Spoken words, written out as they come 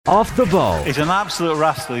Off the ball. He's an absolute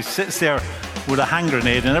rascal. He sits there with a hand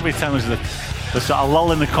grenade, and every time there's a sort of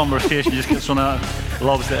lull in the conversation, he just gets one out,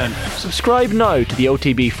 lobs it in. Subscribe now to the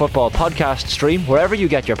OTB Football podcast stream wherever you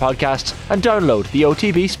get your podcasts and download the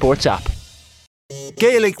OTB Sports app.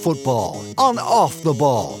 Gaelic football on Off the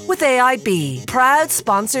Ball. With AIB, proud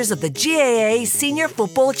sponsors of the GAA Senior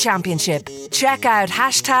Football Championship. Check out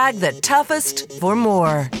 #TheToughest for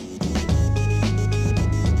more.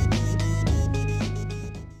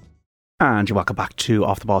 And you're welcome back to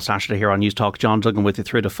Off the Ball Saturday here on News Talk. John Duggan with you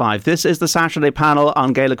through to 5. This is the Saturday panel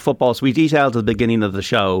on Gaelic football. So we detailed at the beginning of the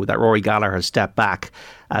show that Rory Gallagher has stepped back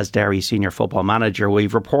as Derry senior football manager.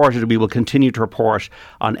 We've reported, we will continue to report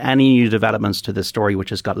on any new developments to this story,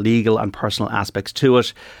 which has got legal and personal aspects to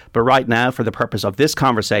it. But right now, for the purpose of this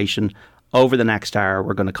conversation, over the next hour,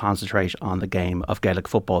 we're going to concentrate on the game of Gaelic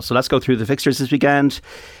football. So let's go through the fixtures this weekend.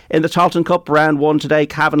 In the Tailteann Cup, round 1 today,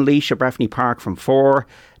 Cavan Laois at Breffni Park from 4.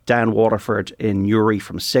 Down Waterford in Newry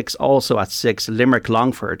from 6. Also at 6, Limerick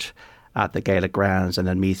Longford at the Gaelic Grounds, and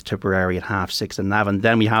then Meath Tipperary at 6:30 in Navan.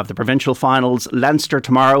 Then we have the provincial finals. Leinster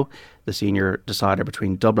tomorrow. The senior decider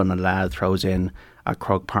between Dublin and Louth throws in at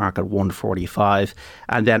Croke Park at 1:45.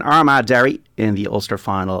 And then Armagh Derry in the Ulster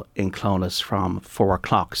final in Clones from 4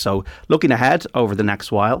 o'clock. So looking ahead over the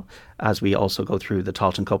next while, as we also go through the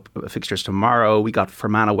Tailteann Cup fixtures tomorrow, we got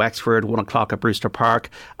Fermanagh Wexford, 1 o'clock at Brewster Park,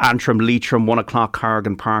 Antrim Leitrim, 1 o'clock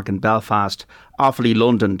Corrigan Park in Belfast, Offaly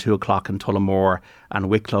London, 2 o'clock in Tullamore, and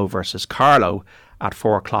Wicklow versus Carlow at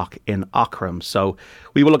 4 o'clock in Aughrim. So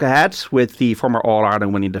we will look ahead with the former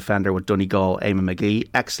All-Ireland winning defender with Donegal, Eamon McGee,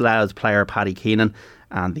 ex-Louth player Paddy Keenan,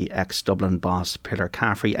 and the ex-Dublin boss Pillar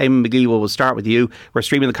Caffrey. Eamon McGee, we'll start with you. We're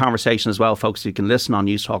streaming the conversation as well, folks. You can listen on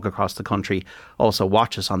News Talk across the country. Also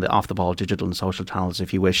watch us on the Off the Ball digital and social channels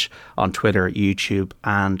if you wish, on Twitter, YouTube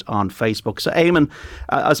and on Facebook. So Eamon,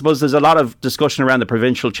 I suppose there's a lot of discussion around the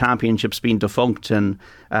provincial championships being defunct and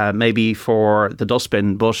maybe for the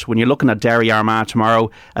dustbin, but when you're looking at Derry Armagh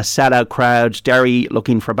tomorrow, a sellout crowd, Derry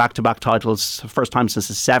looking for back-to-back titles, first time since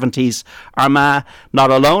the 70s. Armagh not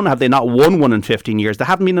alone, have they not won one in 15 years? They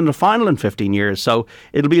haven't been in the final in 15 years, so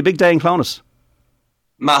it'll be a big day in Clones.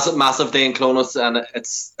 Massive day in Clones, and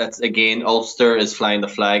it's again, Ulster is flying the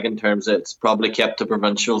flag in terms of it's probably kept the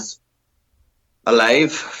provincials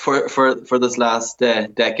alive for this last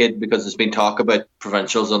decade, because there's been talk about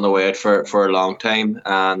provincials on the way out for a long time,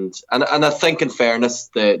 and I think in fairness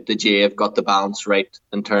the GAA have got the balance right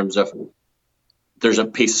in terms of there's a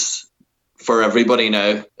piece for everybody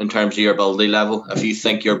now in terms of your ability level. If you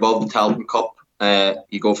think you're above the Tailteann Cup,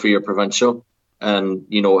 you go for your provincial, and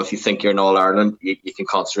if you think you're in All-Ireland, you can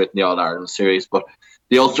concentrate in the All-Ireland series. But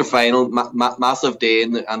the Ulster final, massive day,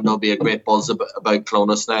 and there'll be a great buzz about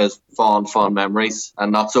Clones now, as fond memories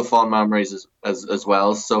and not so fond memories as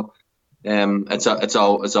well. So it's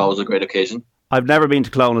always a great occasion. I've never been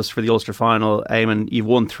to Clones for the Ulster final. Eamon, you've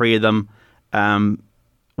won 3 of them.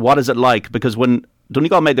 What is it like? Because when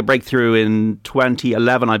Donegal made the breakthrough in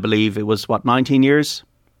 2011, I believe it was 19 years.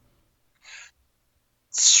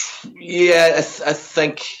 Yeah, I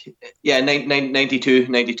think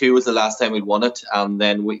 92 was the last time we'd won it, and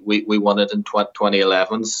then we won it in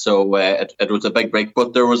 2011. So it was a big break,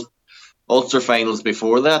 but there was Ulster finals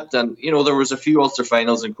before that, and there was a few Ulster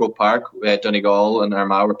finals in Croke Park. Donegal and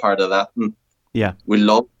Armagh were part of that, and yeah, we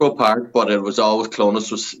loved Croke Park, but it was always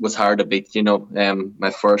Clones was hard to beat.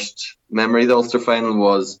 My first memory of the Ulster final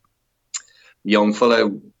was young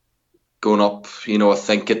fella going up. I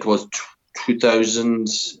think it was 2000,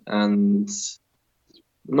 and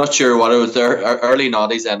I'm not sure what it was there, early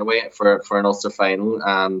noughties anyway, for an Ulster final,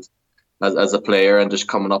 and as a player, and just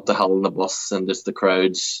coming up the hill in the bus, and just the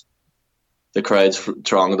crowds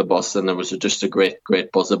thronging the bus, and there was just a great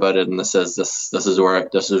buzz about it, and this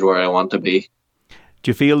is where I want to be. Do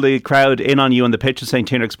you feel the crowd in on you on the pitch at St.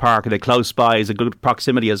 Tinrick's Park? Are they close by? Is it good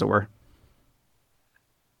proximity, as it were?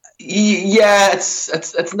 Yeah,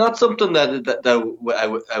 it's not something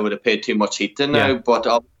that I would have paid too much heed to now. Yeah. But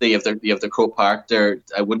obviously, you have the Croke Park there.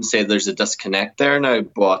 I wouldn't say there's a disconnect there now,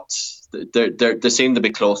 but they seem to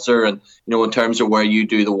be closer. And in terms of where you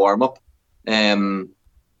do the warm up, you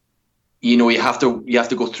have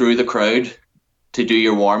to go through the crowd to do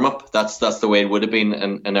your warm up. That's the way it would have been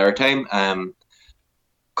in our time.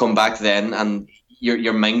 Come back then and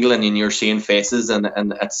you're mingling and you're seeing faces, and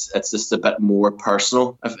it's just a bit more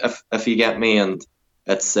personal, if you get me. And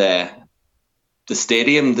it's the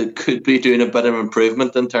stadium that could be doing a bit of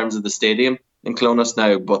improvement in terms of the stadium in Clones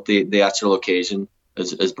now, but the actual occasion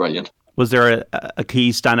is brilliant. Was there a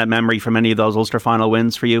key standout memory from any of those Ulster final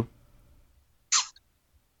wins for you?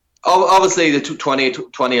 Obviously, the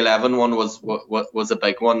 2011 one was a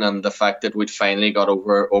big one, and the fact that we'd finally got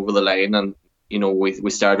over the line, and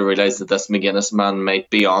we started to realise that this McGuinness man might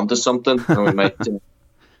be onto something, and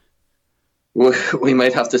we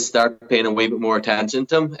might have to start paying a wee bit more attention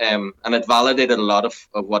to him. And it validated a lot of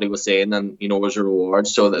what he was saying, and was a reward.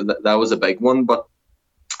 So that was a big one, but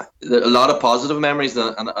a lot of positive memories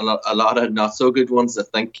and a lot of not so good ones. I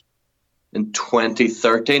think in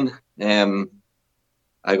 2013.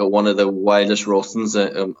 I got one of the wildest roastings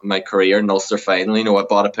in my career in Ulster final. I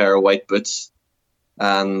bought a pair of white boots,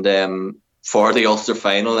 and for the Ulster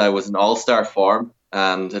final, I was in all-star form,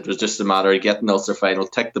 and it was just a matter of getting the Ulster final,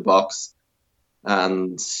 tick the box,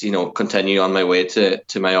 and continue on my way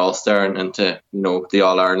to my all-star and into the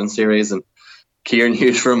All-Ireland series. And Kieran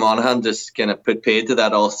Hughes from Monaghan just kind of put paid to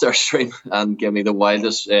that all-star stream and gave me the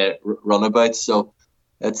wildest runabouts. So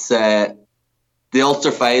it's the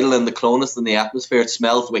Ulster final and the clonus and the atmosphere. It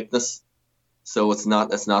smells weakness, so it's not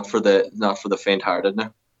for the faint-hearted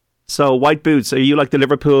now. So white boots, are you like the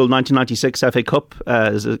Liverpool 1996 FA Cup?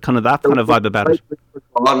 Is it kind of that kind of vibe about it?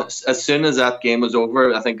 As soon as that game was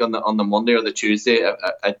over, I think on the Monday or the Tuesday,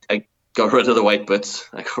 I got rid of the white boots.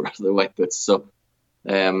 So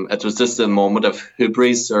it was just a moment of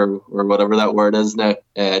hubris or whatever that word is now.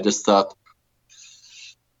 I just thought,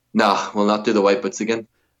 we'll not do the white boots again.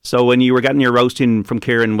 So when you were getting your roasting from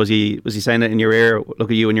Kieran, was he saying it in your ear? Look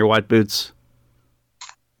at you in your white boots.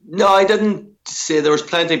 No, I didn't say. There was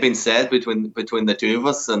plenty being said between the two of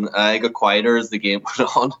us, and I got quieter as the game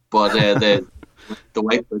went on. But the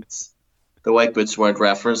white boots weren't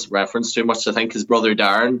referenced too much. I think his brother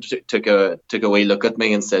Darren took a wee look at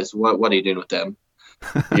me and says, "What are you doing with them?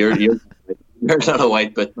 You're not a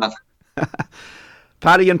white boot, man."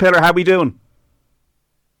 Paddy and Pillar, how we doing?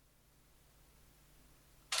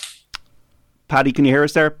 Paddy, can you hear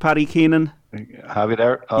us there? Paddy Keenan. How we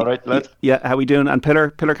there? All right, lads. Yeah, how we doing? And Pillar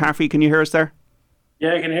Caffrey, can you hear us there?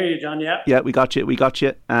 Yeah, I can hear you, John. Yeah. Yeah, we got you.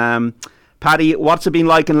 Paddy, what's it been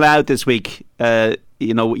like in Louth this week? You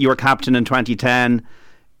were captain in 2010.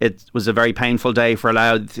 It was a very painful day for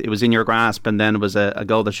Louth. It was in your grasp, and then it was a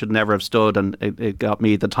goal that should never have stood, and it got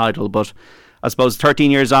me the title. But I suppose 13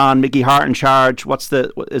 years on, Mickey Hart in charge. What's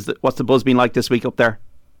the buzz been like this week up there?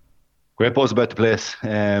 Great buzz about the place.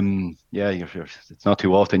 It's not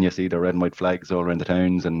too often you see the red and white flags all around the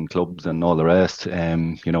towns and clubs and all the rest.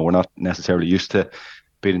 We're not necessarily used to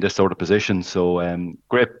being in this sort of position. So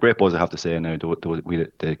great buzz, I have to say. Now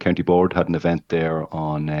the county board had an event there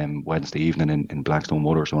on Wednesday evening in Blackstone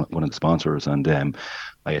Motors, one of the sponsors, and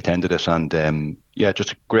I attended it. And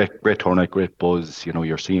just a great turnout, great buzz.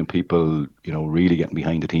 You're seeing people really getting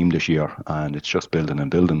behind the team this year, and it's just building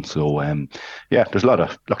and building. So there's a lot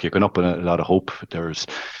of you're going up with a lot of hope. There's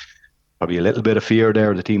probably a little bit of fear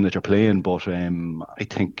there of the team that you're playing, but I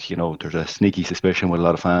think there's a sneaky suspicion with a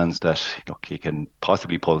lot of fans that you can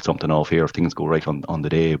possibly pull something off here if things go right on the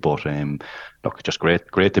day. But just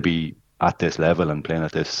great to be at this level and playing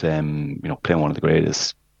at this playing one of the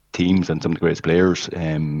greatest teams and some of the greatest players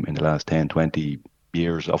in the last 10-20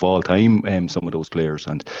 years of all time. Some of those players,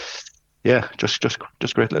 and just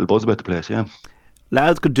great little buzz about the place.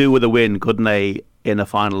 Louth could do with a win, couldn't they, in a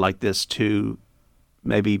final like this to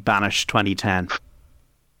maybe banish 2010?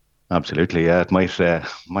 Absolutely, yeah. It might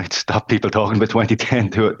stop people talking about 2010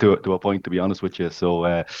 to a point, to be honest with you. So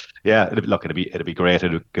it'd be great.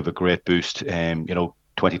 It'd give a great boost.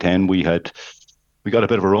 2010 we got a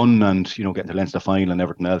bit of a run, and getting to Leinster final and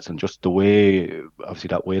everything else, and just the way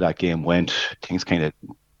that game went, things kind of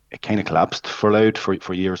collapsed for Louth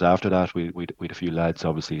for years after that. We'd a few lads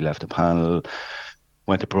obviously left the panel,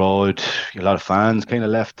 went abroad. A lot of fans kind of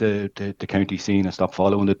left the county scene and stopped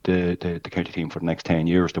following the county team for the next 10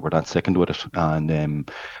 years. They were that sickened with it,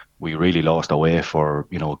 and we really lost our way for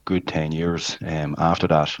a good 10 years after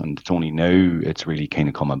that. And it's only now it's really kind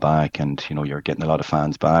of coming back, and you're getting a lot of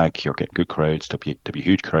fans back. You're getting good crowds. There'll be a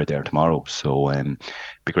huge crowd there tomorrow. So it'd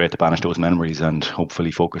be great to banish those memories and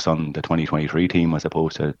hopefully focus on the 2023 team as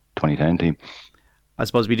opposed to 2010 team. I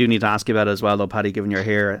suppose we do need to ask you about it as well, though, Paddy, given you're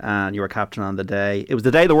here and you were captain on the day. It was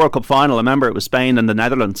the day of the World Cup final. I remember it was Spain and the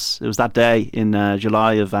Netherlands. It was that day in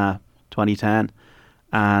July of 2010.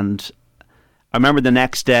 And I remember the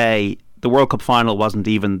next day, the World Cup final wasn't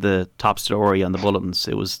even the top story on the bulletins.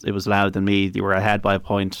 It was Louth and Meath. You were ahead by a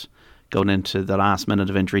point going into the last minute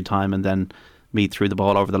of injury time, and then Meath threw the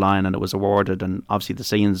ball over the line and it was awarded. And obviously the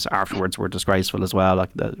scenes afterwards were disgraceful as well.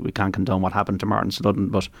 We can't condone what happened to Martin Sludden,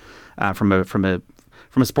 but from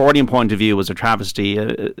a sporting point of view, it was a travesty.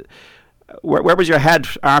 Where was your head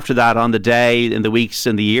after that on the day, in the weeks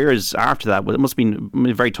and the years after that? Well, it must have been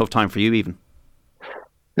a very tough time for you even.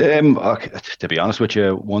 To be honest with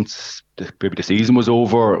you, once maybe the season was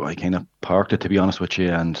over, I kind of parked it, to be honest with you.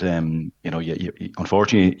 And you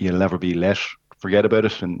unfortunately you'll never be let forget about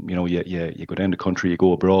it. And you go down the country, you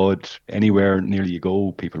go abroad, anywhere nearly you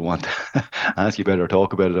go, people want to ask you about it or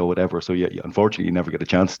talk about it or whatever. So unfortunately, you never get a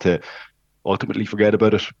chance to ultimately forget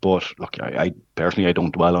about it. But look, I personally, I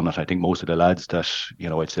don't dwell on it. I think most of the lads that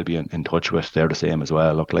I'd still be in touch with, they're the same as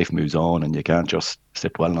well. Look, life moves on, and you can't just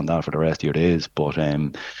sit dwelling on that for the rest of your days. But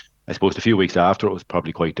I suppose the few weeks after, it was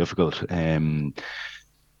probably quite difficult.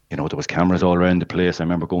 There was cameras all around the place. I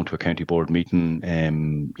remember going to a county board meeting,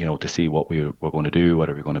 to see what we were going to do,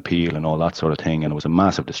 whether we were going to appeal and all that sort of thing. And it was a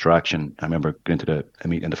massive distraction. I remember going to a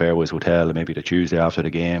meeting in the Fairways Hotel, maybe the Tuesday after the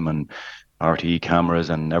game, and RTE cameras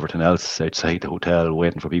and everything else outside the hotel,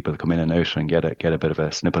 waiting for people to come in and out and get a bit of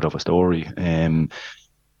a snippet of a story. And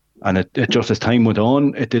it just as time went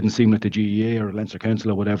on, it didn't seem like the GAA or Leinster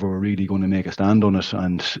Council or whatever were really going to make a stand on it.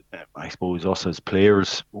 And I suppose us as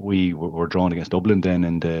players, we were drawn against Dublin then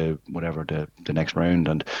in the next round.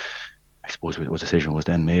 And I suppose a decision was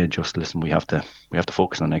then made. Just listen, we have to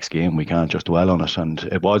focus on the next game. We can't just dwell on it. And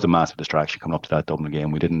it was a massive distraction coming up to that Dublin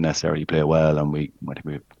game. We didn't necessarily play well, and I think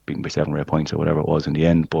we were beaten by 7 or 8 points or whatever it was in the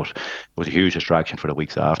end. But it was a huge distraction for the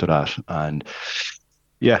weeks after that. And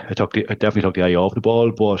yeah, it definitely took the eye off the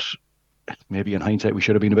ball, but maybe in hindsight we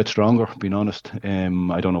should have been a bit stronger, being honest. I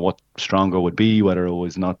don't know what stronger would be, whether it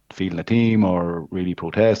was not feeling the team or really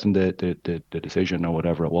protesting the decision or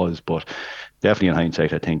whatever it was. But definitely in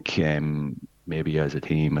hindsight, I think maybe as a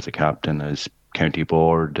team, as a captain, as county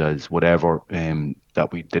board, as whatever,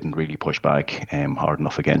 that we didn't really push back hard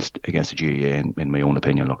enough against the GAA, in my own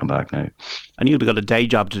opinion, looking back now. And you've got a day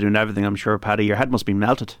job to do and everything, I'm sure, Paddy. Your head must be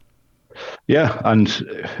melted. Yeah, and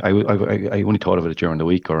I only thought of it during the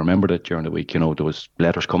week, or remembered it during the week. There was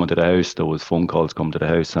letters coming to the house, there was phone calls coming to the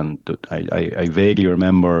house, and I vaguely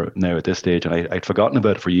remember now at this stage, and I'd forgotten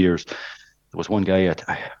about it for years. There was one guy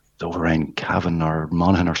over in Cavan or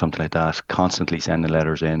Monaghan or something like that, constantly sending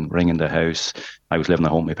letters in, ringing the house. I was living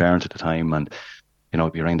at home with my parents at the time, and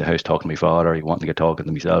he'd be ringing the house talking to my father, he wanted to get talking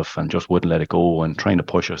to myself, and just wouldn't let it go, and trying to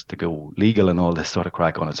push us to go legal and all this sort of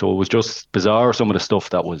crack on it. So it was just bizarre, some of the stuff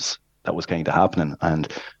that was kind of happening.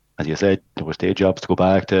 And as you said, there was day jobs to go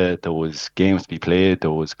back to, there was games to be played, there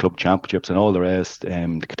was club championships and all the rest, to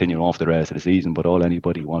continue on for the rest of the season. But all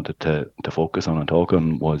anybody wanted to focus on and talk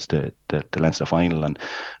on was the Leinster final. And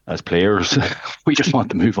as players, we just want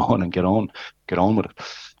to move on and get on with it.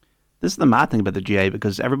 This is the mad thing about the GAA,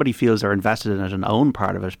 because everybody feels they're invested in it and own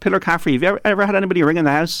part of it. Pillar Caffrey, have you ever had anybody ring in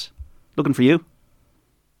the house looking for you?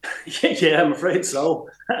 Yeah, I'm afraid so.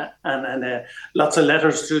 And lots of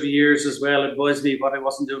letters through the years as well, advised me what I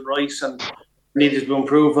wasn't doing right and needed to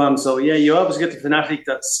improve on. So yeah, you always get the fanatic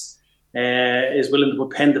that's is willing to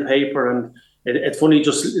put pen to paper. And it's funny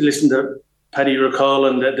just listen to Paddy recall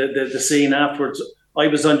and the scene afterwards. I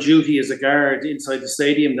was on duty as a guard inside the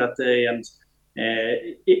stadium that day, and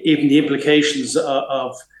even the implications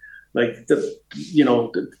of like the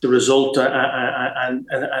result and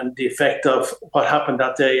the effect of what happened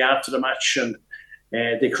that day after the match, and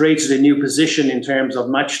they created a new position in terms of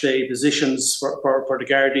match day positions for the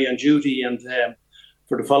Gardaí on duty, and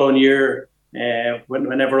for the following year,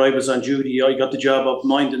 whenever I was on duty, I got the job of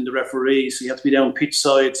minding the referee, so you had to be down pitch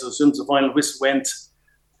side. So as soon as the final whistle went,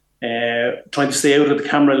 trying to stay out of the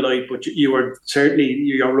camera light, but you were certainly,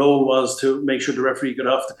 your role was to make sure the referee got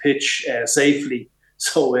off the pitch safely.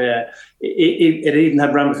 So it even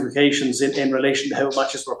had ramifications in relation to how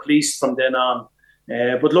matches were policed from then on.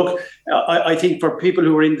 But look, I think for people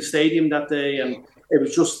who were in the stadium that day, and it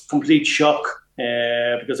was just complete shock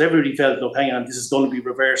because everybody felt, look, hang on, this is going to be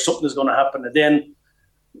reversed, something is going to happen. And then,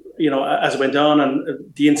 as it went on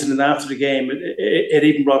and the incident after the game, it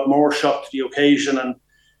even brought more shock to the occasion. And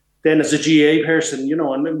then as a GAA person,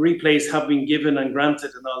 and replays have been given and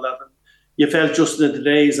granted and all that, you felt just in the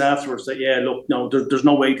days afterwards that, yeah, look, no, there's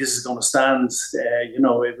no way this is going to stand.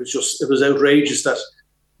 It was outrageous that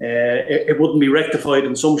it wouldn't be rectified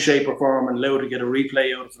in some shape or form and allowed to get a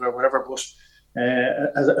replay out of it or whatever. But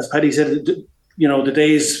as Paddy said, the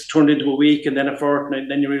days turned into a week and then a fortnight,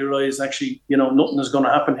 and then you realise actually, nothing is going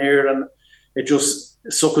to happen here, and it just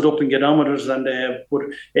suck it up and get on with it. And but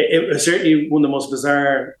it was certainly one of the most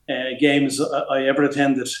bizarre games I ever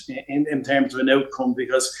attended in terms of an outcome,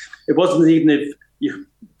 because it wasn't even if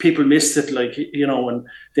people missed it, and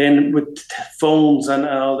then with phones and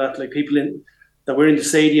all that, like people that were in the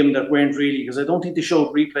stadium that weren't really, because I don't think they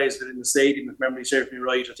showed replays within the stadium, if memory serves me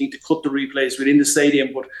right. I think they cut the replays within the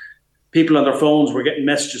stadium, but people on their phones were getting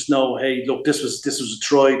messages, no, hey, look, this was a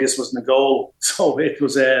try, this wasn't a goal. So it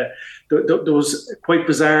was there was quite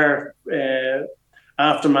bizarre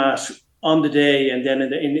aftermath on the day, and then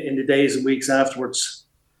in the days and weeks afterwards.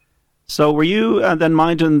 So were you then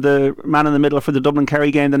minding the man in the middle for the Dublin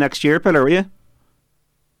Kerry game the next year, Pillar, were you?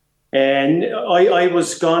 And I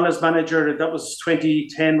was gone as manager. That was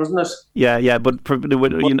 2010, wasn't it? Yeah, but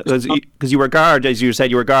because you were guard, as you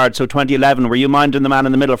said, you were guard. So 2011, were you minding the man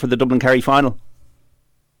in the middle for the Dublin Kerry final?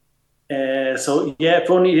 So yeah,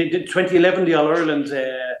 funny. 2011, the All-Ireland.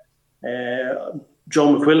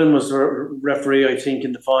 Joe McQuillan was the referee, I think,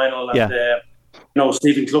 in the final, and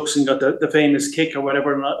Stephen Cluxon got the famous kick or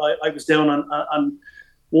whatever, and I was down on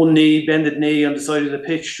one knee, bended knee, on the side of the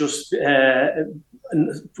pitch, just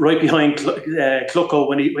right behind Clucko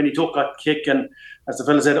when he took that kick, and as the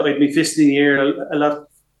fella said, I'd be fisting the air a lot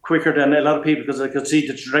quicker than a lot of people because I could see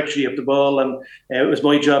the trajectory of the ball, and it was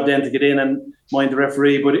my job then to get in and mind the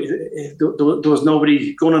referee, but there was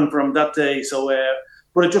nobody gunning for him that day, so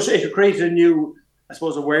but it created a new, I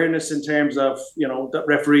suppose, awareness in terms of, that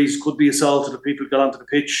referees could be assaulted if people got onto the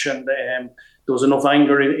pitch, and there was enough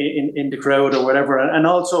anger in the crowd or whatever. And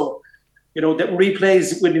also, that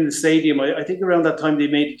replays within the stadium, I think around that time they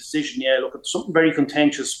made a decision, look, it's something very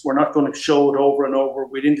contentious. We're not going to show it over and over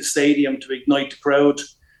within the stadium to ignite the crowd.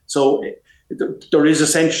 So there is a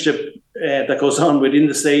censorship that goes on within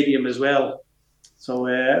the stadium as well. So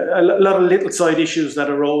a lot of little side issues that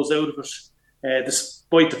arose out of it,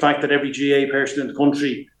 despite the fact that every GA person in the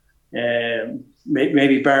country,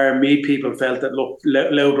 maybe bar me, people felt that, look,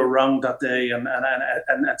 Louth were wronged that day and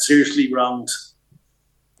seriously wronged.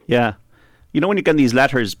 Yeah. When you get these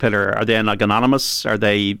letters, Pillar, are they anonymous? Was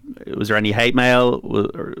there any hate mail?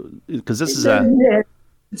 Because this is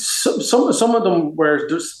some of them were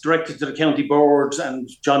just directed to the county boards, and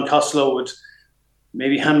John Costello would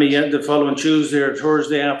maybe hand me the following Tuesday or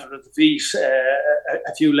Thursday after the defeat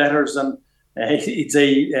a few letters, and he'd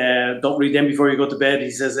say, don't read them before you go to bed.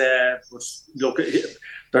 He says, look,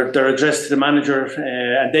 they're addressed to the manager,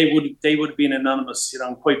 and they would have been anonymous,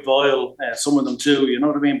 quite vile, some of them too, you know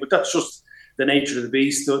what I mean? But that's just the nature of the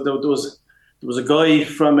beast. There was a guy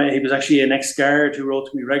he was actually an ex-guard who wrote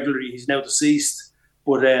to me regularly. He's now deceased,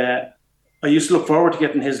 but I used to look forward to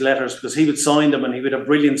getting his letters because he would sign them and he would have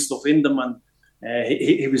brilliant stuff in them, and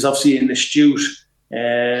he was obviously an astute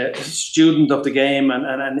student of the game,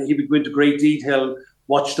 and he would go into great detail,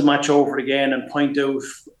 watch the match over again and point out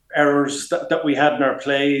errors that we had in our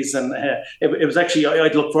plays, and it was actually,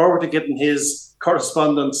 I'd look forward to getting his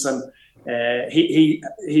correspondence, and he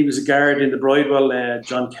was a guard in the Bridewell,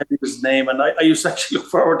 John Kelly was his name, and I used to actually look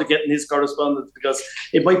forward to getting his correspondence because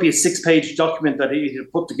it might be a 6-page document that he'd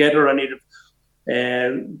have put together, and he'd have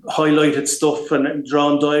highlighted stuff and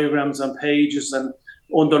drawn diagrams on pages and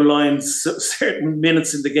underlined certain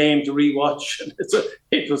minutes in the game to rewatch.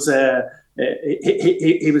 He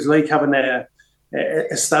was like having a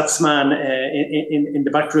stats man in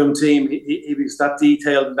the backroom team. He was that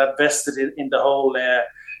detailed and that vested in the whole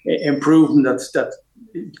improvement that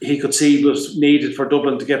he could see was needed for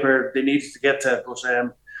Dublin to get where they needed to get to. But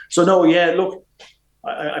look,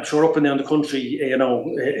 I'm sure up and down the country,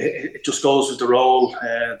 it just goes with the role.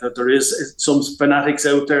 That there is some fanatics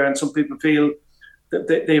out there, and some people feel that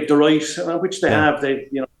they have the right, which they have. They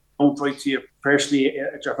don't write to you personally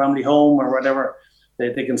at your family home or whatever.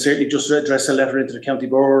 They can certainly just address a letter into the county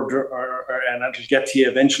board, and it'll get to you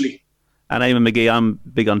eventually. And Eamon McGee, I'm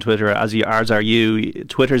big on Twitter, as are you.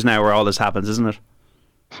 Twitter's now where all this happens, isn't it?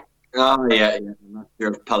 Oh yeah. I'm not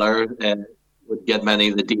sure if Pillar would get many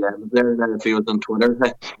of the DMs there if he was on Twitter.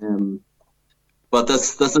 But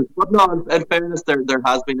this is. But no, in fairness, there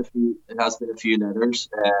has been a few. It has been a few letters.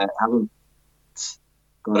 I haven't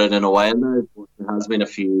got it in a while now, but there has been a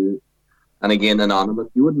few. And again, anonymous.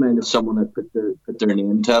 You wouldn't mind if someone had put their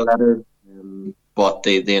name to a letter, but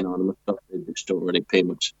the anonymous stuff, they just don't really pay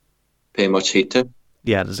much heed to.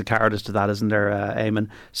 Yeah, there's a cowardice to that, isn't there, Eamon?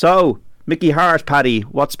 So, Mickey Hart, Paddy,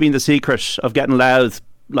 what's been the secret of getting Louth,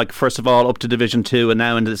 like, first of all, up to Division 2 and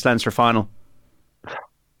now into this Leinster final?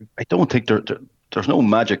 I don't think there's no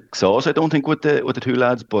magic sauce, I don't think, with the two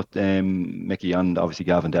lads, but Mickey and obviously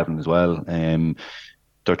Gavin Devlin as well.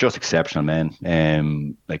 They're just exceptional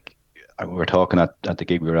men. We were talking at the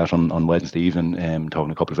gig we were at on Wednesday evening, talking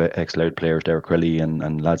to a couple of ex-Louth players, Derek Crilly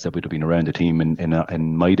and lads that would have been around the team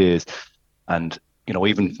in my days. And,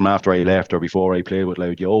 even from after I left or before I played with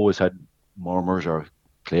Louth, you always had murmurs or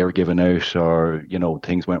player giving out, or,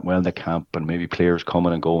 things went well in the camp and maybe players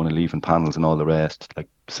coming and going and leaving panels and all the rest. Like,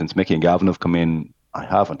 since Mickey and Gavin have come in, I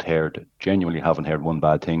genuinely haven't heard one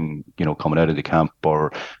bad thing, coming out of the camp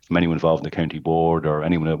or from anyone involved in the county board or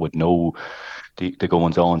anyone that would know the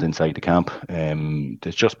goings-on inside the camp.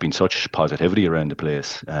 There's just been such positivity around the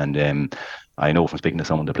place, and I know from speaking to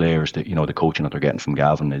some of the players that, the coaching that they're getting from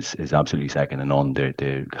Gavin is absolutely second to none.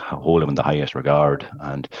 They hold him in the highest regard.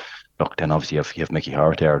 And look, then obviously you have Mickey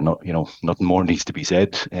Hart there. Nothing more needs to be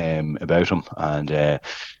said about him. And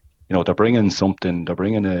they're bringing something. They're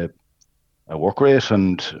bringing a work rate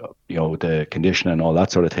and the conditioning and all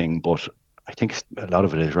that sort of thing. But I think a lot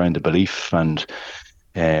of it is around the belief and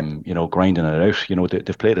grinding it out.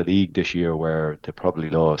 They've played a league this year where they probably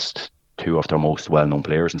lost two of their most well-known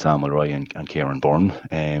players in Sam Mulroy and Kieran Byrne.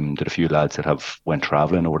 Did a few lads that have went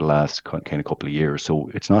travelling over the last kind of couple of years.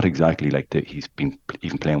 So it's not exactly like that he's been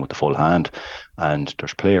even playing with the full hand. And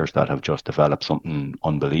there's players that have just developed something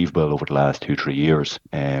unbelievable over the last 2-3 years.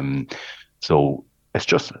 So it's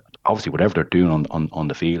just obviously whatever they're doing on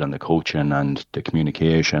the field and the coaching and the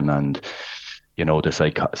communication and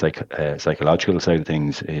the psychological side of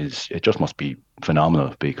things it just must be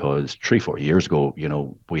phenomenal, because 3-4 years ago,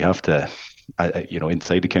 we have to,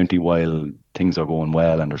 inside the county, while things are going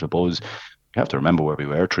well and there's a buzz, you have to remember where we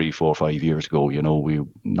were 3, 4, 5 years ago. We,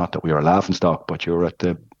 not that we were a laughing stock, but you're at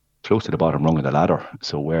close to the bottom rung of the ladder.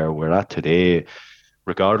 So where we're at today,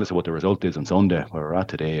 regardless of what the result is on Sunday, where we're at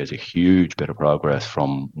today is a huge bit of progress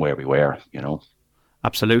from where we were,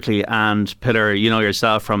 Absolutely. And Pillar,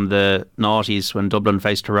 yourself from the noughties when Dublin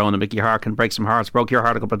faced Tyrone, and Mickey Hart can break some hearts. Broke your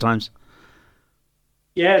heart a couple of times.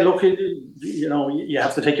 Yeah, look, you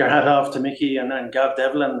have to take your hat off to Mickey and Gav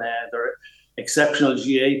Devlin. They're exceptional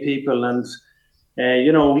GA people, and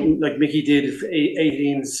like Mickey did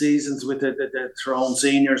 18 seasons with the Tyrone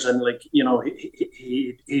seniors, and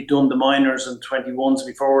he'd done the minors and 21s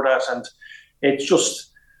before that, and it's just.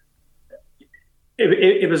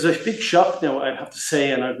 It was a big shock now, I'd have to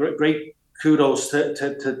say, and a great kudos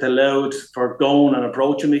to Louth for going and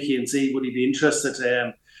approaching Mickey and see would he be interested.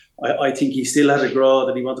 I think he still had a grow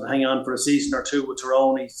that he wanted to hang on for a season or two with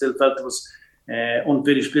Tyrone. He still felt there was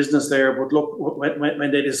unfinished business there. But look,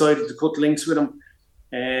 when they decided to cut links with him,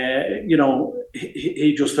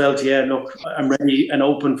 he just felt, look, I'm ready and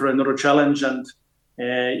open for another challenge. And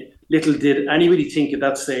little did anybody think at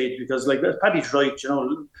that stage, because like Paddy's right,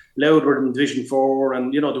 Louth were in Division 4,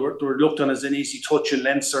 and they were looked on as an easy touch in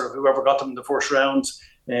Leinster, whoever got them in the first round,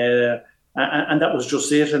 and that was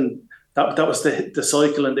just it. And that was the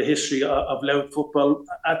cycle and the history of Louth football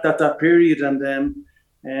at that period. And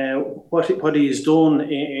what he's done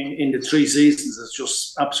in the 3 seasons is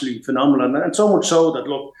just absolutely phenomenal, and so much so that,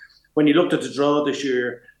 look, when you looked at the draw this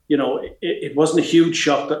year, it wasn't a huge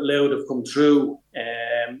shock that Louth have come through.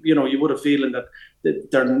 You would have feeling that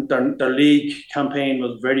their league campaign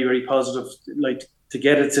was very, very positive. Like, to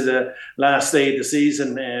get it to the last day of the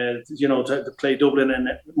season, to play Dublin in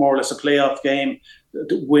more or less a playoff game,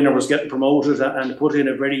 the winner was getting promoted and put in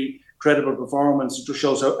a very credible performance. It just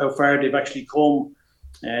shows how far they've actually come.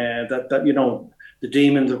 The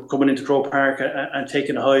Demons are coming into Croke Park and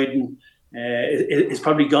taking a hiding. It's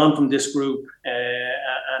probably gone from this group,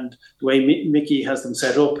 and the way Mickey has them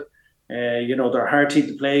set up, they're hard team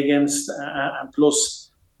to play against, and plus,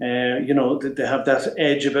 they have that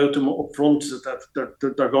edge about them up front that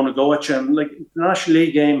they're going to go at you. And like the National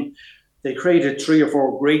League game, they created 3 or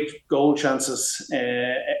 4 great goal chances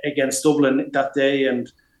against Dublin that day, and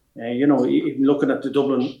even looking at the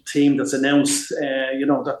Dublin team that's announced,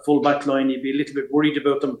 that full back line, you'd be a little bit worried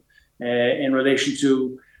about them in relation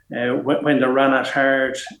to when they ran at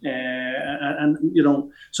hard,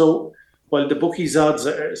 so while the bookies odds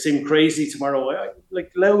seem crazy tomorrow,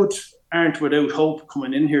 like Louth aren't without hope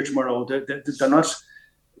coming in here tomorrow. They're not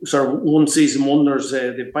sort of one season wonders.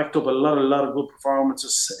 They've backed up a lot of good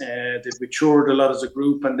performances. They've matured a lot as a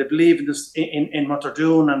group, and they believe in this, in what they're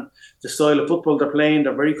doing and the style of football they're playing.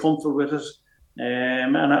 They're very comfortable with it,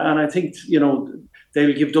 and I think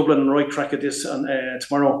they'll give Dublin a right crack at this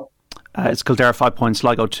tomorrow. It's Kildare 5 points,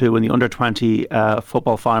 Sligo 2 in the under-20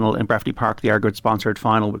 football final in Breffni Park, the Airgood sponsored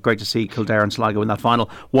final. Great to see Kildare and Sligo in that final.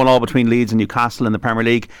 1-1 between Leeds and Newcastle in the Premier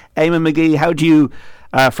League. Eamon McGee, how do you,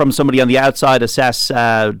 from somebody on the outside, assess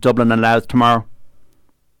Dublin and Louth tomorrow?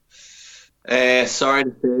 Sorry to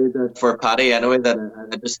say that for Paddy anyway, that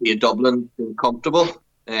I just see Dublin being comfortable.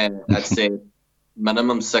 I'd say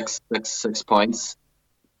minimum 6 points.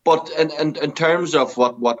 But in terms of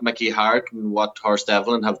what Mickey Hart and what Horst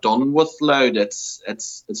Devlin have done with Louth,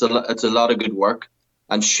 it's a lot of good work.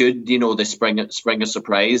 And should they spring a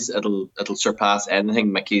surprise, it'll surpass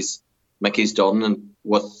anything Mickey's done, and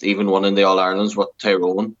with even winning the All-Irelands with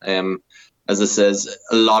Tyrone. As I says,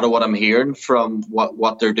 a lot of what I'm hearing from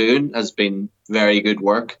what they're doing has been very good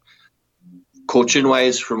work. Coaching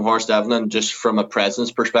wise from Horst Devlin, just from a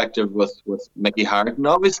presence perspective with Mickey Hart, and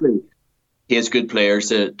obviously he has good players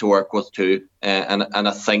to work with too, and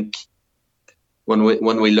I think when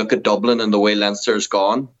we look at Dublin and the way Leinster's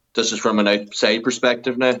gone, this is from an outside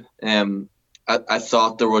perspective now. I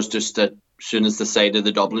thought there was just that as soon as the sight of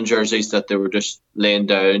the Dublin jerseys that they were just laying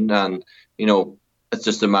down, and it's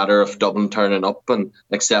just a matter of Dublin turning up and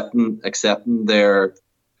accepting their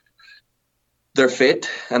fate.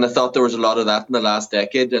 And I thought there was a lot of that in the last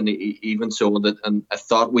decade, and even so and I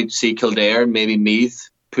thought we'd see Kildare and maybe Meath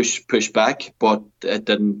push back, but it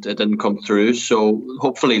didn't come through. So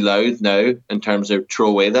hopefully Louth now, in terms of throw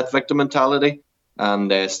away that victim mentality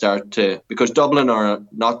and start to, because Dublin are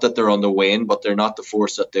not that they're on the wane, but they're not the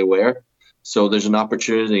force that they were. So there's an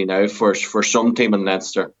opportunity now for some team in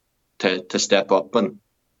Leinster to step up, and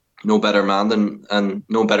no better men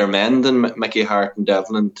than Mickey Hart and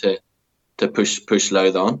Devlin to push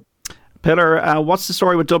Louth on. Pillar, what's the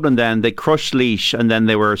story with Dublin then? They crushed Laois and then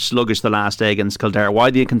they were sluggish the last day against Kildare.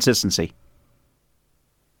 Why the inconsistency?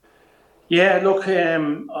 Yeah, look,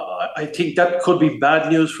 I think that could be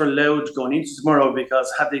bad news for Louth going into tomorrow,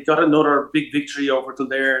 because had they got another big victory over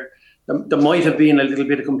Kildare, there might have been a little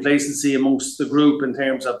bit of complacency amongst the group in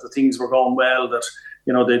terms of the things were going well, that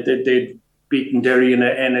they'd beaten Derry in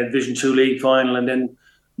a Division 2 league final, and then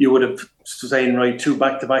you would have saying, right, 2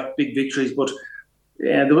 back-to-back big victories. But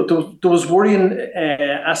there was worrying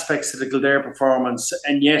aspects to the Kildare performance,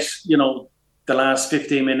 and yet, the last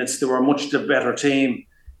 15 minutes they were a much better team,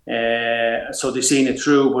 so they've seen it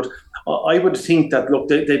through. But I would think that, look,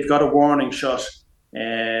 they've got a warning shot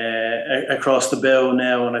across the bow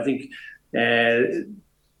now, and I think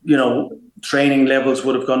training levels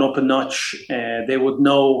would have gone up a notch. They would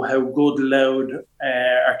know how good Louth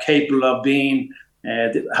are capable of being.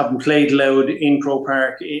 Having played Louth in Croke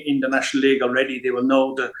Park in the National League already, they will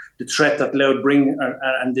know the threat that Louth bring,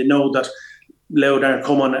 and they know that Louth aren't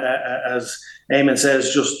coming, as Eamon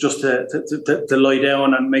says, just to lie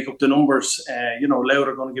down and make up the numbers. Louth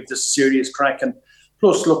are going to give this a serious crack. And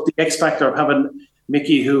plus, look, the X factor of having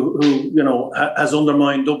Mickey, who has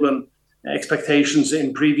undermined Dublin expectations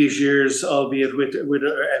in previous years, albeit with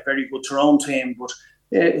a very good Tyrone team, but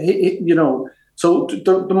so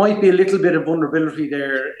there might be a little bit of vulnerability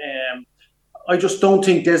there. I just don't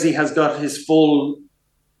think Desi has got his full.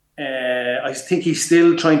 I think he's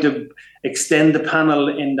still trying to extend the panel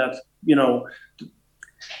in that,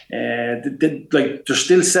 there's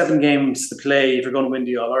still 7 games to play if you're going to win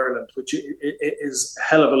the All-Ireland, which is a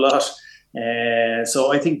hell of a lot.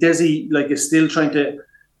 So I think Desi is still trying to,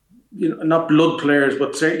 not blood players,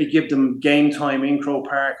 but certainly give them game time in Croke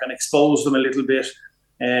Park and expose them a little bit.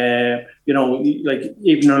 Even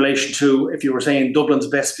in relation to, if you were saying Dublin's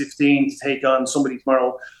best 15 to take on somebody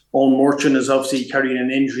tomorrow, Owen Murchan is obviously carrying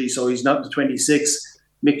an injury, so he's not the 26.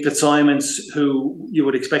 Mick Fitzsimons, who you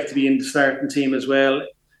would expect to be in the starting team as well,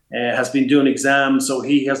 has been doing exams, so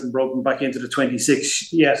he hasn't broken back into the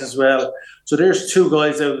 26 yet as well. So there's 2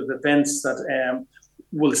 guys out of the fence that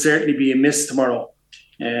will certainly be a miss tomorrow.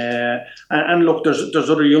 And look, there's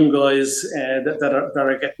other young guys that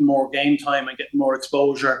are getting more game time and getting more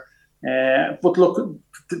exposure. But look,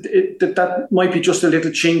 that might be just a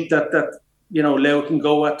little chink that Louth can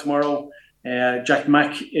go at tomorrow. Jack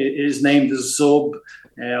Mack is named as a sub.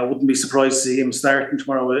 I wouldn't be surprised to see him starting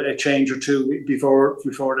tomorrow, a change or 2 before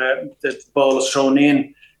the ball is thrown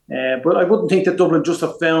in. But I wouldn't think that Dublin just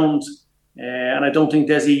have found. And I don't think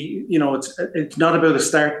Desi, it's not about a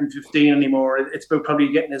starting 15 anymore. It's about probably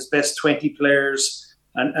getting his best 20 players.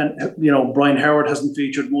 And Brian Howard hasn't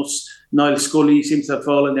featured much. Niall Scully seems to have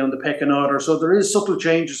fallen down the pecking order. So there is subtle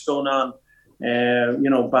changes going on.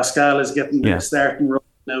 Pascal is getting a starting role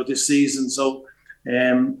now this season. So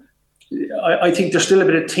I think there's still a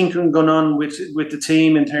bit of tinkering going on with the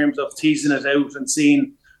team in terms of teasing it out and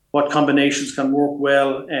seeing what combinations can work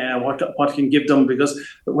well and what can give them, because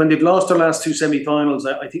when they've lost their last 2 semi-finals,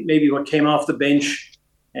 I think maybe what came off the bench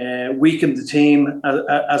weakened the team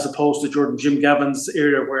as opposed to Jim Gavin's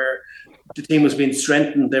era, where the team was being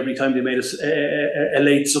strengthened every time they made a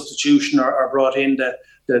late substitution or brought in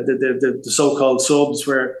the so-called subs,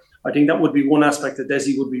 where I think that would be one aspect that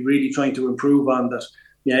Desi would be really trying to improve on, that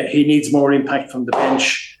he needs more impact from the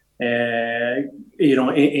bench in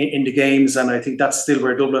the games. And I think that's still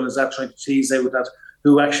where Dublin is at, trying to tease out that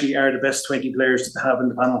who actually are the best 20 players to have in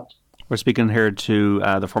the panel. We're speaking here to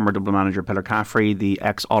the former Dublin manager Pillar Caffrey, the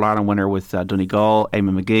ex All-Ireland winner with Donegal,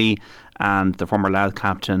 Eamon McGee, and the former Louth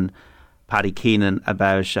captain Paddy Keenan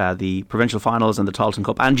about the provincial finals and the Tailteann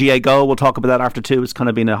Cup and GAA GAA. We'll talk about that after 2. It's kind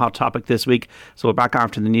of been a hot topic this week, so we're back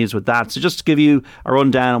after the news with that. So just to give you a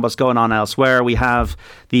rundown on what's going on elsewhere, we have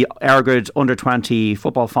the Airgrid Under-20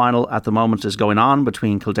 football final at the moment is going on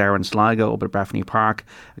between Kildare and Sligo up at Breffni Park,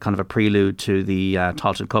 kind of a prelude to the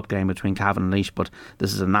Tailteann Cup game between Cavan and Laois, but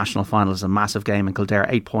this is a national final. It's a massive game in Kildare,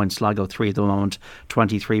 8 points, Sligo 3 at the moment,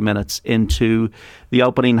 23 minutes into the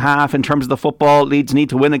opening half. In terms of the football, Leeds need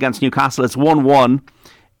to win against Newcastle. It's 1-1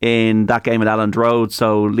 in that game at Elland Road,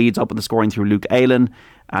 so Leeds open the scoring through Luke Aylan,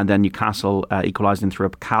 and then Newcastle equalising through a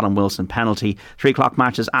Callum Wilson penalty. 3 o'clock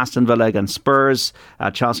matches: Aston Villa against Spurs,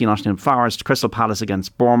 Chelsea Nottingham Forest, Crystal Palace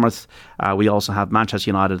against Bournemouth. We also have Manchester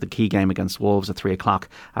United, the key game against Wolves at 3 o'clock,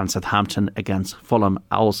 and Southampton against Fulham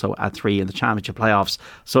also at 3. In the Championship playoffs,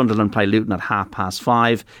 Sunderland play Luton at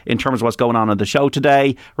 5:30. In terms of what's going on the show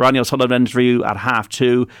today, Ronnie O'Sullivan interview at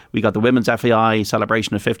 2:30. We got the Women's FAI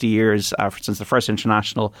celebration of 50 years since the first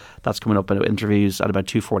international. That's coming up in interviews at about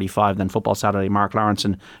 2:45. Then Football Saturday, Mark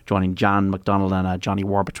Lawrenson joining Jan McDonald and Johnny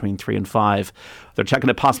Ward between 3 and 5. They're checking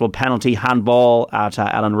a possible penalty handball at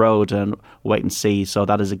Elland Road and wait and see. So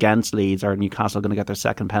that is against Leeds. Or Newcastle going to get their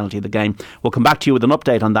second penalty of the game. We'll come back to you with an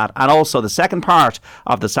update on that, and also the second part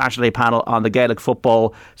of the Saturday panel on the Gaelic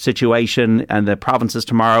football situation and the provinces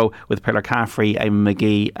tomorrow with Pillar Caffrey, Eamon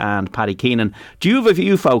McGee and Paddy Keenan. Do you have a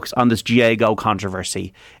view, folks, on this GAA GAA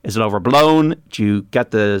controversy? Is it overblown? Do you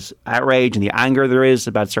get the outrage and the anger there is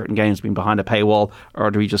about certain games being behind a paywall,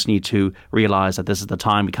 or do we just need to realise that this is the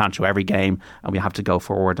time we can't show every game and we have to go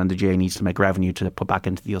forward, and the GAA needs to make revenue to put back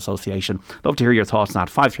into the association? Love to hear your thoughts on that.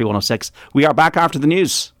 53106. We are back after the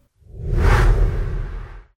news.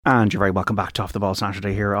 And you're very welcome back to Off the Ball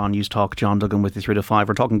Saturday here on News Talk. John Duggan with you 3 to 5.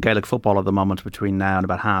 We're talking Gaelic football at the moment between now and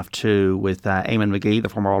about 2:30 with Eamon McGee, the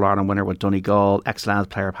former All-Ireland winner with Donegal, ex-Louth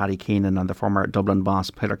player Paddy Keenan, and the former Dublin boss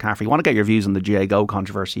Pillar Caffrey. You want to get your views on the GAA GAA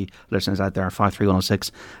controversy, listeners out there,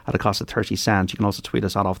 53106 at a cost of 30 cents. You can also tweet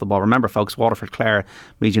us at Off the Ball. Remember, folks, Waterford Clare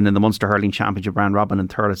meeting in the Munster Hurling Championship round robin in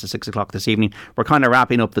Thurles at 6 o'clock this evening. We're kind of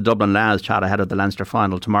wrapping up the Dublin Louth chat ahead of the Leinster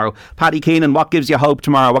final tomorrow. Paddy Keenan, what gives you hope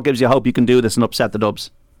tomorrow? What gives you hope you can do this and upset the Dubs?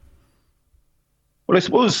 Well, I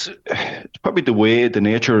suppose it's probably the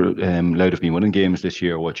nature Louth have been winning games this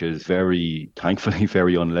year, which is thankfully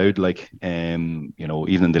very unloud. Even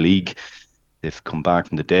in the league, they've come back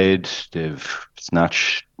from the dead. They've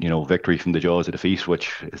snatched, victory from the jaws of defeat,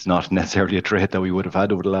 which is not necessarily a trait that we would have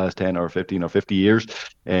had over the last 10 or 15 or 50 years.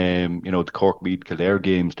 The Cork Meath Kildare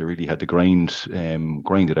games, they really had to grind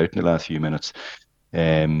it out in the last few minutes.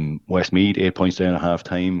 Westmeath, 8 points down at half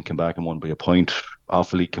time, came back and won by a point.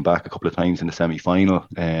 Offaly came back a couple of times in the semi-final.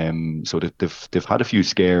 So they've had a few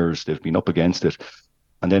scares. They've been up against it.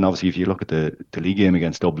 And then obviously if you look at the league game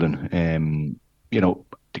against Dublin,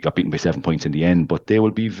 they got beaten by 7 points in the end, but they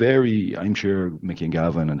will be I'm sure Mickey and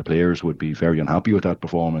Gavin and the players would be very unhappy with that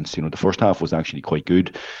performance. The first half was actually quite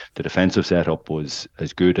good. The defensive setup was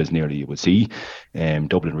as good as nearly you would see.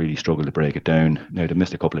 Dublin really struggled to break it down. Now they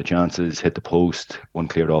missed a couple of chances, hit the post, one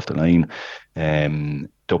cleared off the line.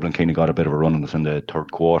 Dublin kind of got a bit of a run on us in the third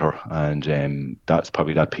quarter, and that's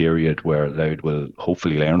probably that period where Louth will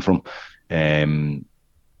hopefully learn from.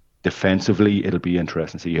 Defensively, it'll be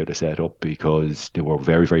interesting to see how they set up, because they were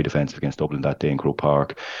very, very defensive against Dublin that day in Croke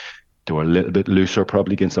Park. They were a little bit looser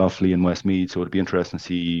probably against Offaly and Westmeath, so it'll be interesting to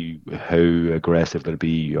see how aggressive they'll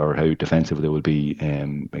be or how defensive they will be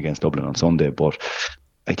against Dublin on Sunday. But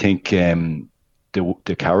I think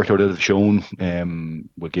the character that they've shown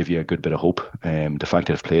will give you a good bit of hope. The fact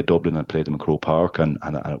that they've played Dublin and played them in Croke Park and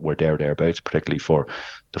were thereabouts, particularly for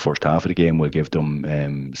the first half of the game, will give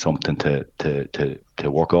them something to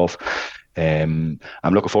work off. I'm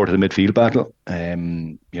looking forward to the midfield battle.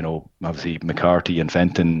 Obviously McCarthy and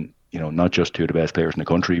Fenton, not just two of the best players in the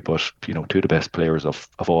country, but two of the best players of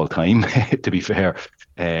all time, to be fair.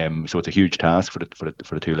 So it's a huge task for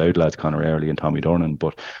the two Louth lads, Conor Early and Tommy Dornan,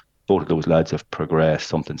 but both of those lads have progressed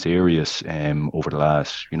something serious over the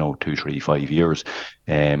last 2, 3, 5 years.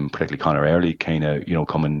 Particularly Conor Early kind of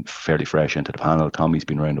coming fairly fresh into the panel. Tommy's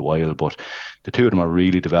been around a while, but the two of them are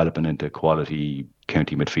really developing into quality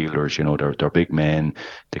county midfielders. They're big men.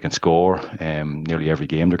 They can score. Nearly every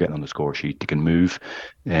game they're getting on the score sheet. They can move.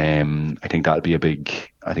 I think that'll be a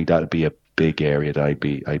big area that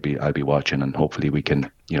I'd be watching, and hopefully we can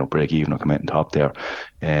break even or come out on top there.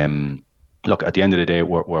 Look, at the end of the day,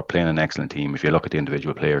 we're playing an excellent team. If you look at the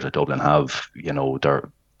individual players that Dublin have, they're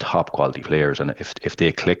top quality players, and if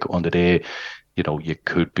they click on the day, you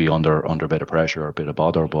could be under a bit of pressure or a bit of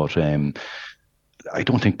bother. But I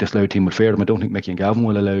don't think this Louth team will fare them. I don't think Mickey and Gavin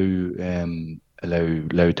will allow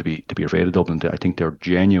allowed to be afraid of Dublin. I think they're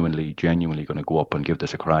genuinely going to go up and give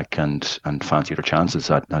this a crack and fancy their chances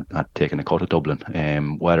at taking a cut at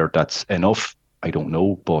Dublin. Whether that's enough, I don't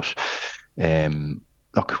know. But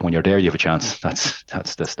look, when you're there, you have a chance.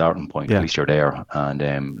 That's the starting point. Yeah. At least you're there,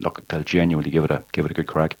 and look, they'll genuinely give it a good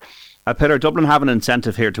crack. Pillar, Dublin have an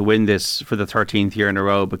incentive here to win this for the 13th year in a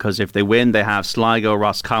row, because if they win, they have Sligo,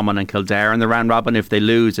 Roscommon and Kildare in the round robin. If they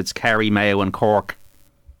lose, it's Kerry, Mayo and Cork.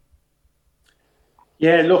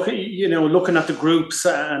 Yeah, look, looking at the groups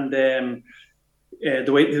and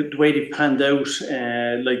the way they've panned out,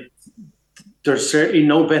 there's certainly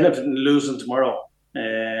no benefit in losing tomorrow,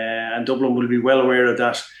 and Dublin will be well aware of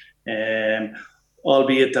that.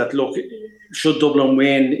 Albeit that, look, should Dublin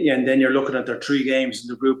win, and then you're looking at their 3 games in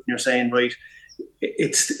the group, and you're saying, right,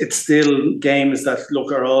 it's still games that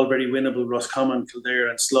are all very winnable. Roscommon, Kildare,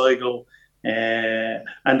 and Sligo. And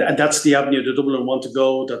that's the avenue that Dublin want to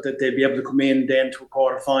go, that they'll be able to come in then to a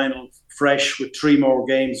quarter-final fresh with 3 more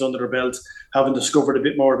games under their belt, having discovered a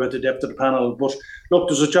bit more about the depth of the panel. But look,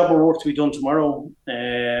 there's a job of work to be done tomorrow.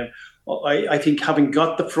 I think having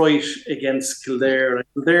got the fright against Kildare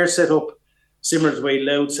set up similar to the way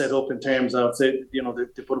Louth set up in terms of they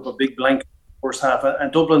put up a big blank first half,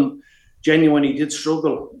 and Dublin genuinely did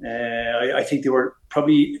struggle. I think they were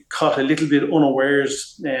probably caught a little bit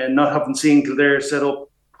unawares, not having seen Kildare set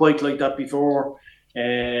up quite like that before.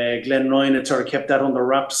 Glenn Ryan had sort of kept that under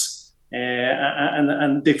wraps,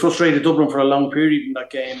 and they frustrated Dublin for a long period in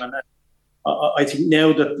that game. And I think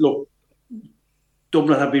now that, look,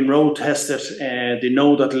 Dublin have been road tested, they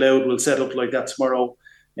know that Louth will set up like that tomorrow,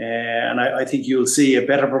 and I think you'll see a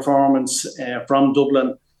better performance from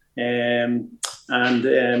Dublin. I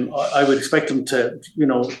would expect them to,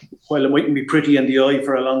 while it mightn't be pretty in the eye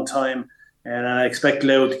for a long time, and I expect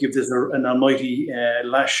Louth to give this an almighty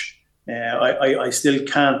lash, I still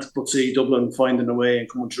can't but see Dublin finding a way and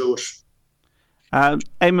coming through it. Eamon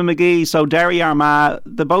McGee, so Derry Armagh,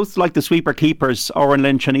 they're both like the sweeper keepers, Owen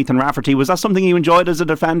Lynch and Ethan Rafferty. Was that something you enjoyed as a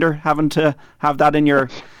defender, having to have that in your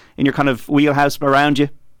kind of wheelhouse around you?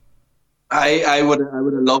 I would have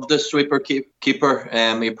loved this sweeper keeper.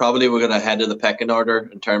 He probably would have ahead of the pecking order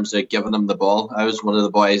in terms of giving him the ball. I was one of the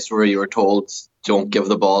boys where you were told, don't give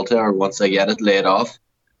the ball to her, once I get it, lay it off.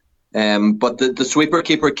 But the sweeper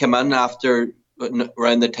keeper came in after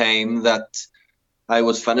around the time that I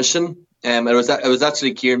was finishing. It was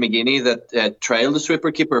actually Kieran McGeaney that trialled the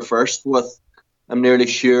sweeper keeper first with, I'm nearly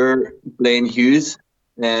sure, Blaine Hughes.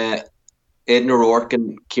 Aidan O'Rourke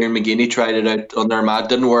and Kieran McGeaney tried it out under Armagh.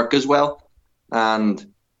 Didn't work as well. And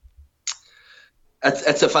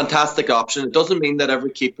it's a fantastic option. It doesn't mean that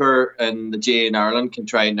every keeper in the GAA in Ireland can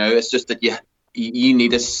try it now. It's just that you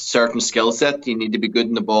need a certain skill set. You need to be good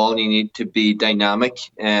in the ball, and you need to be dynamic.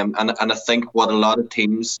 And I think what a lot of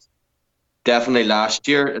teams, definitely last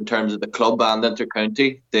year, in terms of the club and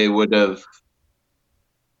inter-county, they would have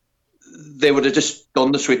just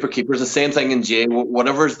done the sweeper keepers. The same thing in GAA.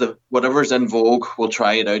 Whatever's in vogue, we'll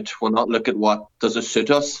try it out. We'll not look at what does it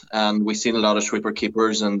suit us. And we've seen a lot of sweeper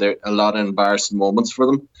keepers, and there are a lot of embarrassing moments for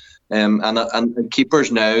them. And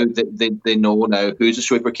keepers now, they know now who's a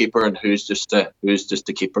sweeper keeper and who's just a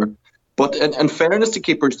keeper. But in fairness to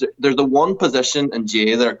keepers, they're the one position in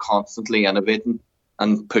GAA that are constantly innovating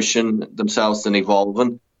and pushing themselves and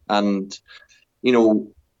evolving. And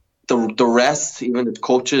the rest, even as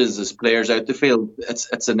coaches, as players out the field,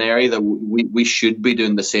 it's an area that we should be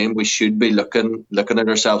doing the same. We should be looking at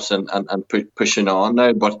ourselves and pushing on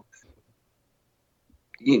now. But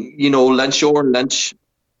Lynch,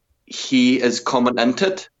 he is coming into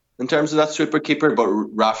it in terms of that sweeper keeper, but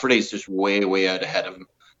Rafferty is just way out ahead of him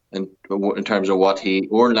in terms of what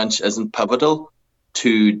Owen Lynch isn't pivotal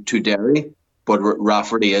to Derry. But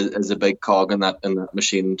Rafferty is a big cog in that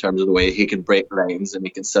machine in terms of the way he can break lines and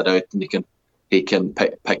he can sit out and he can pick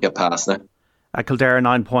a pass now. Kildare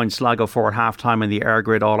 9 points, Sligo 4 at half time in the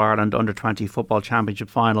Airgrid All-Ireland Under-20 Football Championship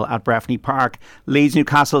final at Breffni Park. Leeds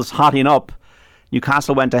Newcastle's hotting up.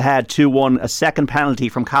 Newcastle went ahead 2-1, a second penalty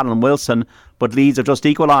from Callum Wilson, but Leeds have just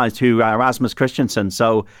equalised to Rasmus Christensen.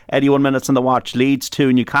 So 81 minutes on the watch, Leeds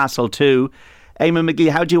 2, Newcastle 2. Eamon McGee,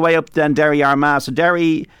 how do you weigh up then Derry Armagh? So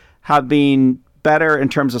Derry have been better in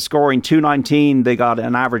terms of scoring. 219 they got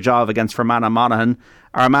an average of against Fermanagh Monaghan.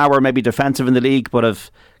 Armagh were maybe defensive in the league but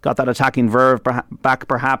have got that attacking verve back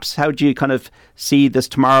perhaps. How do you kind of see this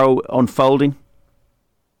tomorrow unfolding?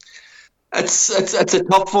 It's a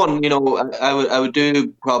tough one. I would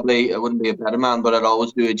do, probably, I wouldn't be a better man, but I'd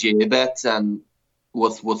always do a GAA bet, and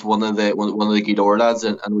with one of the Gidor lads,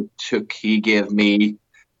 and he gave me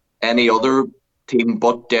any other team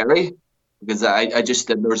but Derry. Because I just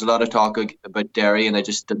did. There was a lot of talk about Derry, and I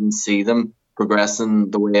just didn't see them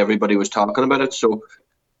progressing the way everybody was talking about it. So,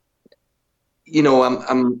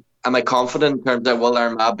 am I confident in terms of will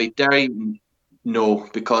Armagh beat Derry? No,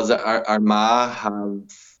 because Armagh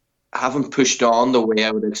haven't pushed on the way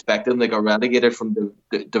I would expect them. They got relegated from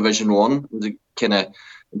the Division 1. Was it kind of,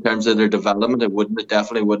 in terms of their development, it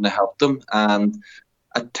definitely wouldn't have helped them. And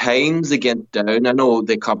at times against Down, I know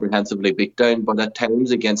they comprehensively beat Down, but at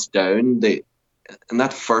times against Down, in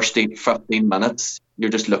that first 15 minutes, you're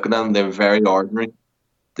just looking at them, they're very ordinary.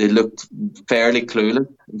 They looked fairly clueless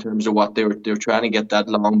in terms of what they were trying to get that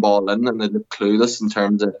long ball in, and they looked clueless in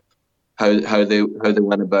terms of how they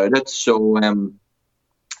went about it. So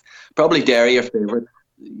probably Derry are favourite.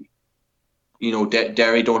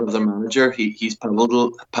 Derry don't have their manager. He's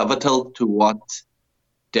pivotal to what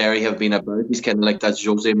Derry have been about. He's kind of like that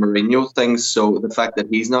Jose Mourinho thing. So the fact that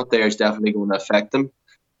he's not there is definitely going to affect them.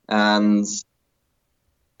 And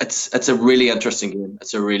it's a really interesting game.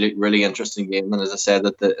 It's a really, really interesting game. And as I said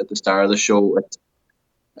at the start of the show,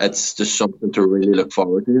 it's just something to really look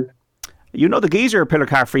forward to. You know the geezer, Pillar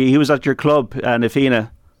Caffrey, he was at your club,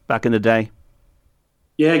 Nafina, back in the day.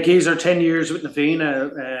 Yeah, geezer, 10 years with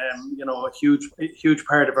Nafina, a huge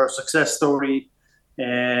part of our success story.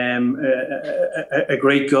 A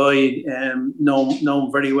great guy,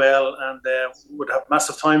 known very well, and would have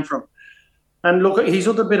massive time for him. And look, he's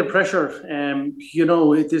under a bit of pressure.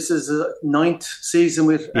 This is a 9th season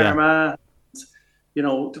with Armagh.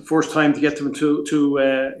 The first time to get them to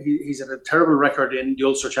he's had a terrible record in the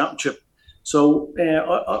Ulster Championship. So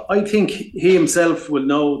I think he himself will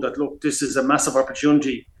know that, look, this is a massive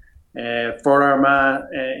opportunity for Armagh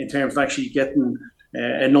in terms of actually getting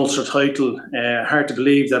an Ulster title. Hard to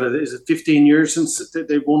believe that it is 15 years since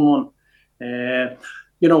they've won one.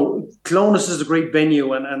 Clonus is a great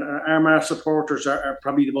venue, and Armagh supporters are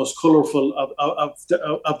probably the most colourful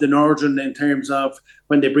of the Northern in terms of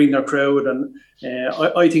when they bring their crowd. And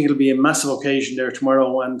I think it'll be a massive occasion there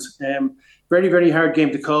tomorrow, and very, very hard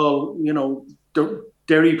game to call.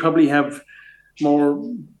 Derry probably have more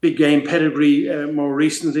big game pedigree more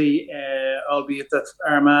recently, albeit that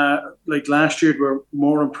Armagh, like last year, were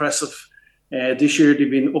more impressive. This year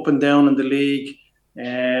they've been up and down in the league.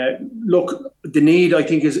 Look, the need, I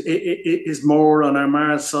think, is more on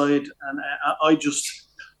Armagh's side, and I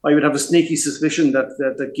would have a sneaky suspicion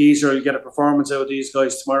that Geezer will get a performance out of these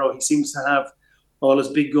guys tomorrow. He seems to have all his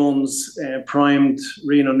big guns primed.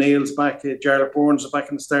 Rian O'Neill's back, Jarlath Bournes are back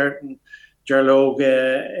in the start, and Jarlath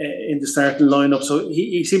in the starting lineup. So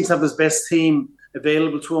he seems to have his best team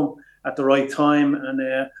available to him at the right time, and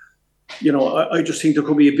I just think there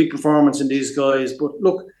could be a big performance in these guys. But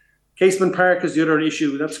look, Casement Park is the other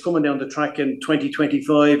issue that's coming down the track in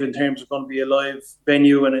 2025 in terms of going to be a live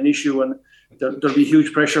venue and an issue, and there'll be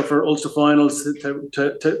huge pressure for Ulster finals to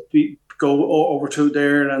go over to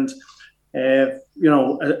there. And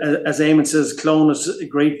as Eamon says, Clone is a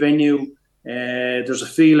great venue. There's a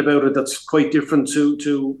feel about it that's quite different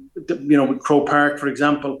to with Croke Park, for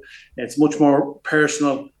example. It's much more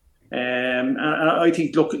personal, and I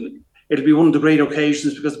think, look, it'll be one of the great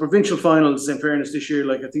occasions, because the provincial finals, in fairness, this year,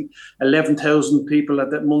 like I think 11,000 people at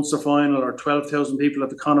that Munster final or 12,000 people at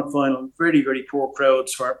the Connacht final. Very, very poor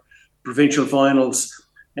crowds for provincial finals.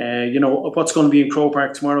 What's going to be in Croke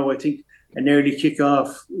Park tomorrow, I think an early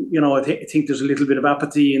kick-off. I think there's a little bit of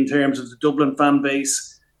apathy in terms of the Dublin fan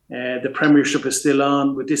base. The Premiership is still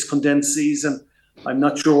on with this condensed season. I'm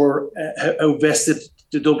not sure how vested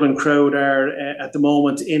the Dublin crowd are at the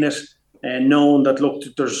moment in it. Knowing that, look,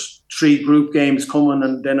 there's 3 group games coming,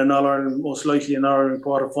 and then an All-Ireland, most likely an All-Ireland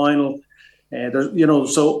quarter-final.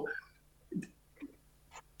 So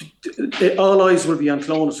all eyes will be on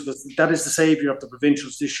Clonus, because that is the saviour of the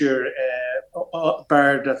provincials this year,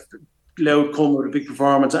 bar that Louth come with a big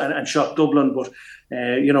performance and shock Dublin. But,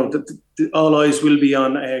 all eyes will be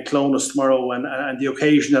on Clonus tomorrow, and the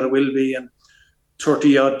occasion that it will be, and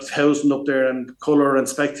 30-odd thousand up there, and colour and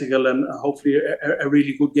spectacle, and hopefully a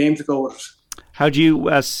really good game to go with. How do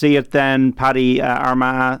you see it then, Paddy?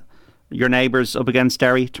 Armagh, your neighbours, up against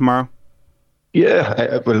Derry tomorrow? Yeah,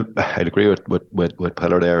 I'd agree with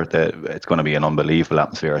Pillar there that it's going to be an unbelievable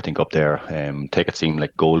atmosphere, I think, up there. Tickets seem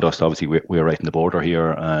like gold dust. Obviously, we're right in the border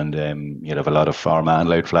here, and you'd have a lot of Armagh and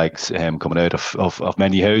Louth flags coming out of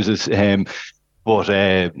many houses.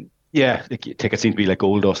 Yeah, the tickets seem to be like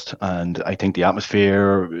gold dust, and I think the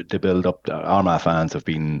atmosphere, the build-up, Armagh fans have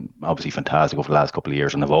been obviously fantastic over the last couple of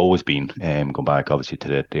years, and have always been, going back obviously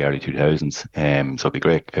to the early 2000s. So it'd be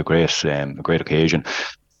a great occasion.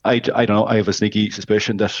 I don't know. I have a sneaky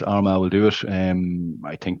suspicion that Armagh will do it.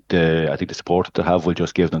 I think the support that they have will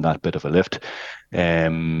just give them that bit of a lift.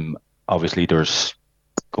 Obviously, there's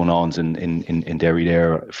going on in Derry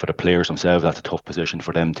there. For the players themselves, that's a tough position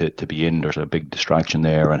for them to be in. There's a big distraction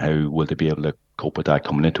there, and how will they be able to cope with that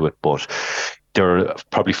coming into it? But they're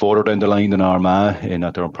probably further down the line than Armagh in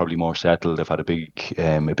that they're probably more settled. They've had a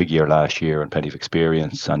big year last year and plenty of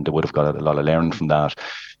experience, and they would have got a lot of learning from that.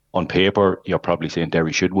 On paper, you're probably saying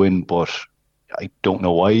Derry should win, but I don't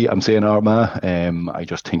know why I'm saying Armagh. I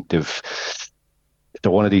just think they're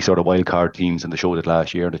one of these sort of wild card teams, and they showed it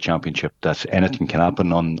last year in the championship that anything can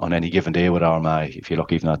happen on any given day with Armagh. If you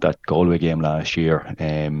look even at that Galway game last year,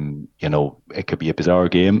 it could be a bizarre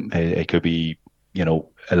game. It could be,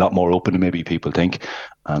 a lot more open than maybe people think.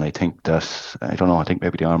 And I think that, I don't know, I think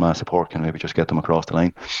maybe the Armagh support can maybe just get them across the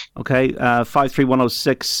line. Okay,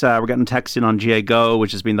 53106, we're getting text in on GA Go,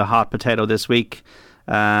 which has been the hot potato this week.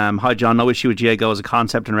 Hi John, no issue with GA Go as a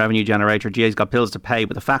concept and revenue generator. GA's got bills to pay,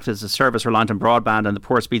 but the fact is the service reliant on broadband and the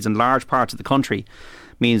poor speeds in large parts of the country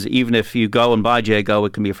means even if you go and buy GA Go,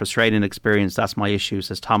 it can be a frustrating experience. That's my issue,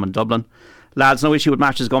 says Tom in Dublin. Lads, no issue with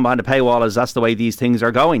matches going behind a paywall, as that's the way these things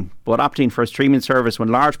are going. But opting for a streaming service when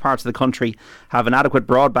large parts of the country have inadequate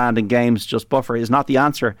broadband and games just buffer is not the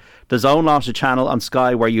answer. The Zone launched a channel on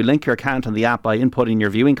Sky where you link your account on the app by inputting your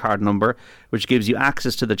viewing card number, which gives you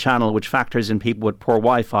access to the channel, which factors in people with poor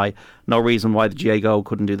Wi-Fi. No reason why the GA Go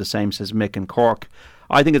couldn't do the same, says Mick in Cork.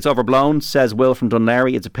 I think it's overblown, says Will from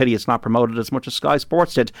Dunleary. It's a pity it's not promoted as much as Sky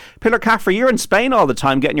Sports did. Pillar Caffrey, you're in Spain all the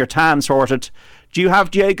time getting your tan sorted. Do you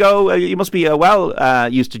have GA Go? You must be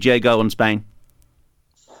used to GA Go in Spain.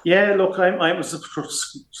 Yeah, look, I'm a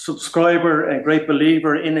subscriber, a great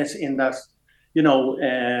believer in it, in that,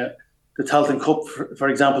 the Tailteann Cup, for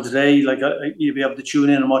example, today, like you'll be able to tune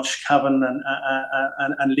in and watch Cavan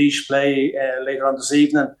and Laois play later on this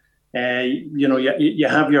evening. You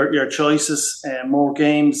have your choices, more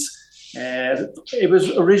games. It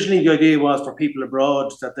was originally, the idea was for people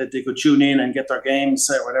abroad that they could tune in and get their games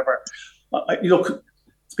or whatever. Look,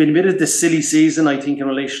 it's been a bit of this silly season, I think, in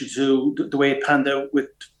relation to the way it panned out with,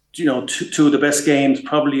 two of the best games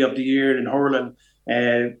probably of the year in hurling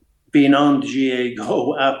being on the GA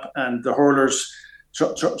Go app, and the hurlers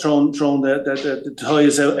throwing the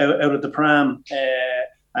toys out of the pram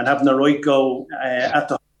and having the right go at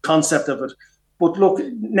the concept of it. But look,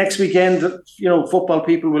 next weekend, football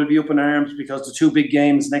people will be up in arms because the two big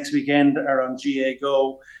games next weekend are on GA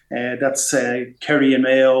Go. That's Kerry and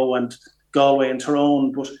Mayo and Galway and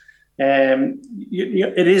Tyrone. But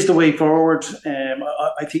it is the way forward.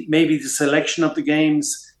 I think maybe the selection of the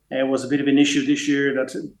games was a bit of an issue this year.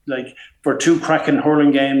 That, like, for two cracking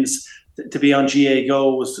hurling games to be on GA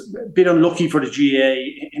Go was a bit unlucky for the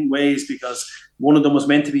GA in ways, because one of them was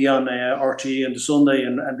meant to be on RTE on the Sunday,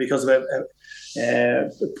 and because of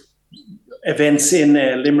events in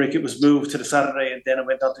Limerick, it was moved to the Saturday, and then it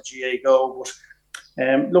went on to GA Go.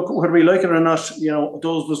 But look, whether we like it or not,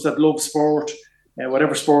 those of us that love sport,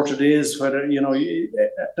 whatever sport it is, whether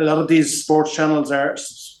a lot of these sports channels are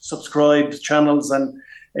subscribed channels, and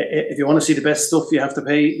if you want to see the best stuff, you have to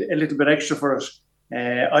pay a little bit extra for it.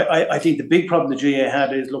 I think the big problem the GA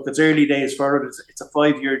had is, look, it's early days for it. It's a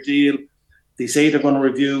 5-year deal. They say they're going to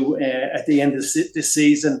review at the end of this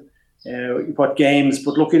season what games.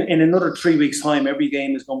 But look, in another 3 weeks' time, every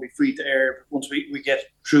game is going to be free to air. Once we get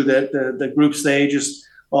through the group stages,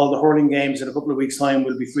 all the hurling games in a couple of weeks' time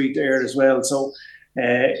will be free to air as well. So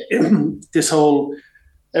this whole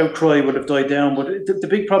outcry would have died down. But the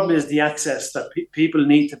big problem is the access, that people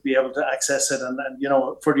need to be able to access it. And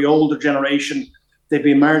for the older generation, they've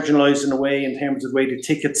been marginalised in a way in terms of the way the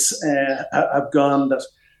tickets have gone, that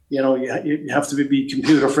you have to be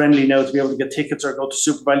computer friendly now to be able to get tickets, or go to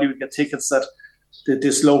Super Value and get tickets that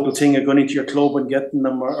this local thing are going into your club and getting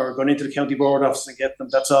them, or going into the county board office and get them.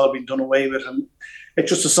 That's all been done away with. And it's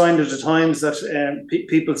just a sign of the times that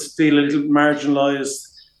people feel a little marginalised.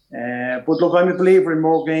 But look, I'm a believer in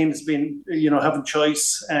more games being, having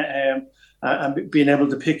choice and being able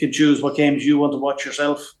to pick and choose what games you want to watch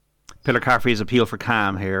yourself. Pillar Caffrey's appeal for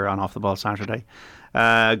calm here on Off the Ball Saturday.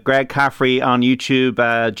 Greg Caffrey on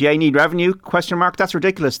YouTube. GA need revenue? ? That's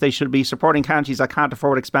ridiculous. They should be supporting counties that can't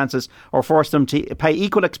afford expenses, or force them to pay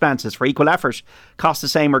equal expenses for equal effort. Cost the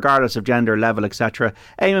same regardless of gender, level, etc.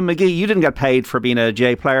 Eamon McGee, you didn't get paid for being a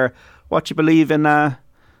GA player. What do you believe in?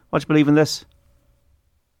 This?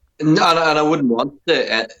 No, and I wouldn't want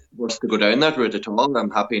us to go down that route at all. I'm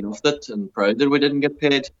happy enough that and proud that we didn't get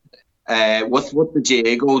paid. With the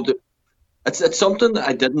GA Go, it's something that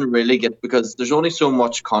I didn't really get, because there's only so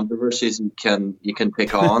much controversies you can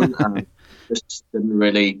pick on, and just didn't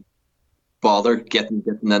really bother getting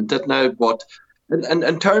into it now. But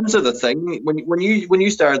in terms of the thing, when you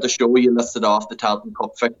started the show, you listed off the Tailteann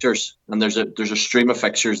Cup fixtures, and there's a stream of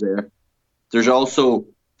fixtures there. There's also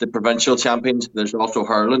the provincial champions. There's also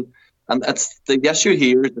hurling, and it's the issue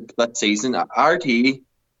here is the split season. RT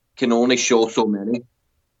can only show so many,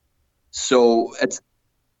 so it's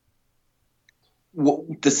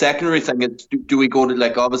the secondary thing is, do we go to,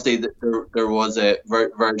 like, obviously there was a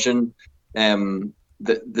Virgin,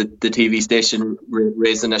 the TV station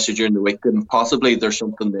raised an issue during the week, and possibly there's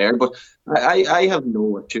something there, but I have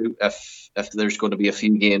no issue if there's going to be a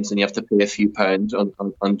few games and you have to pay a few pounds on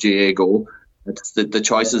GAA Go. It's the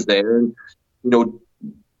choice is there, and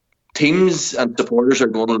teams and supporters are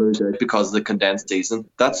going to lose out because of the condensed season.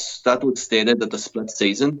 That was stated at the split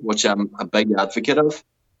season, which I'm a big advocate of.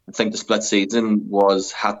 I think the split season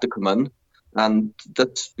had to come in, and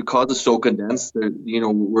that's because it's so condensed.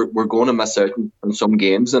 We're going to miss out on some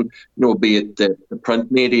games, and be it the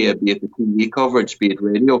print media, be it the TV coverage, be it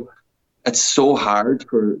radio. It's so hard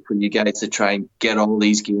for you guys to try and get all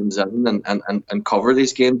these games in and cover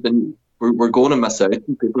these games, and we're going to miss out,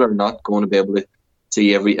 and people are not going to be able to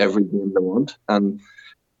see every game they want. And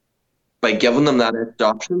by giving them that extra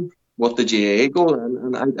option with the GAA goal,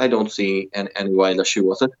 and I don't see any wild issue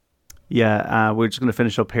with it. Yeah, we're just going to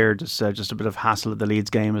finish up here. Just a bit of hassle at the Leeds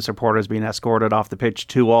game. A supporter has been escorted off the pitch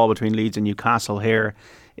 2-2 between Leeds and Newcastle here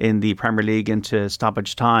in the Premier League into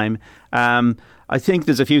stoppage time. I think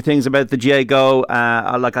there's a few things about the GAA Go.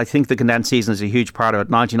 I think the condensed season is a huge part of it.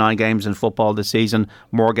 99 games in football this season,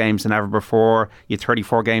 more games than ever before. You had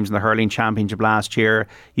 34 games in the hurling championship last year.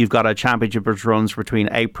 You've got a championship which runs between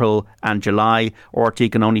April and July.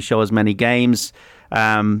 RT can only show as many games.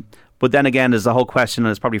 But then again, there's the whole question, and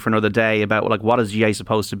it's probably for another day, about what is GAA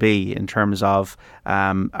supposed to be in terms of,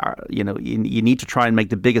 you need to try and make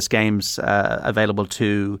the biggest games available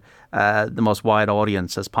to the most wide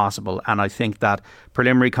audience as possible. And I think that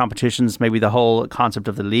preliminary competitions, maybe the whole concept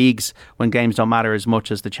of the leagues, when games don't matter as much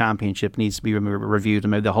as the championship, needs to be reviewed, and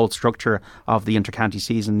maybe the whole structure of the inter-county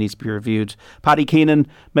season needs to be reviewed. Paddy Keenan,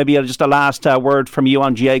 maybe just a last word from you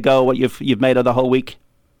on GAA Go, what you've made of the whole week.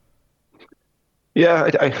 Yeah,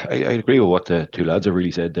 I agree with what the two lads have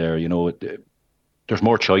really said there. There's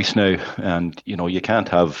more choice now, and you can't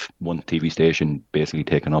have one TV station basically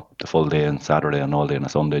taking up the full day on Saturday and all day on a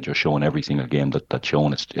Sunday, just showing every single game that's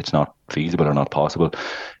shown. It's not feasible or not possible.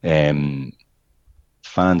 Fans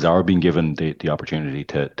are being given the opportunity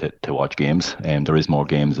to watch games, and there is more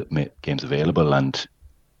games available, and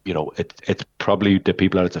it's probably the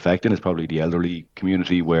people that it's affecting is probably the elderly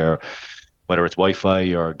community, where whether it's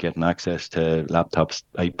Wi-Fi or getting access to laptops,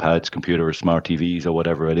 iPads, computers, smart TVs, or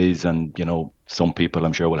whatever it is, and some people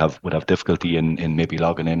I'm sure would have difficulty in maybe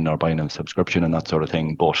logging in or buying a subscription and that sort of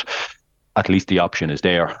thing. But at least the option is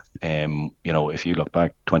there. If you look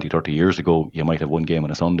back 20, 30 years ago, you might have one game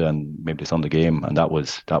on a Sunday and maybe the Sunday game, and that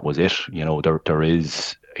was it. There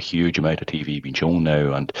is a huge amount of TV being shown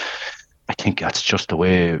now, and I think that's just the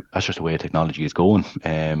way technology is going,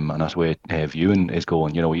 and that's the way viewing is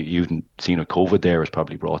going. You've seen with COVID there has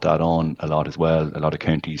probably brought that on a lot as well. A lot of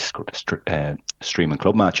counties streaming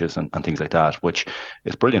club matches and things like that, which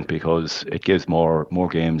is brilliant because it gives more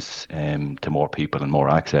games to more people and more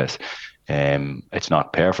access. It's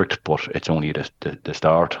not perfect, but it's only the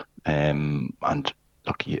start. And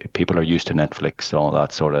look, people are used to Netflix, all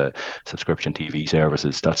that sort of subscription TV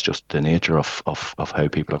services. That's just the nature of how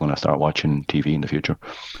people are going to start watching TV in the future.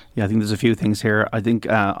 Yeah, I think there's a few things here. I think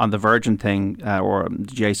on the Virgin thing, or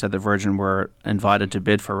Jay said the Virgin were invited to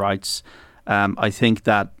bid for rights. I think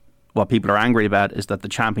that what people are angry about is that the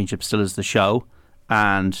championship still is the show.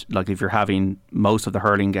 And if you're having most of the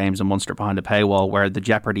hurling games in Munster behind a paywall, where the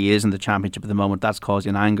jeopardy is in the championship at the moment, that's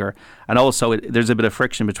causing anger. And also there's a bit of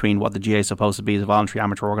friction between what the GAA is supposed to be as a voluntary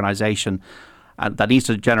amateur organisation that needs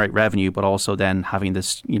to generate revenue, but also then having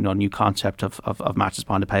this new concept of matches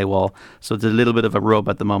behind a paywall. So there's a little bit of a rub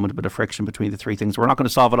at the moment, a bit of friction between the three things. We're not going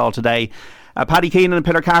to solve it all today. Paddy Keenan and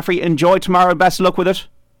Pillar Caffrey, enjoy tomorrow. Best of luck with it.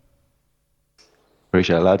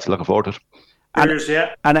 Appreciate it, lads. Looking forward to it. And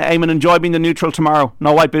Eamon, enjoy being the neutral tomorrow.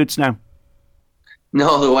 No white boots now.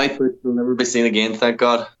 No, the white boots will never be seen again, thank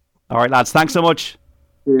God. All right, lads, thanks so much.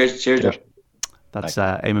 Cheers. That's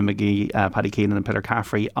Eamon McGee, Paddy Keenan and Pillar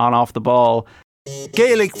Caffrey on Off the Ball.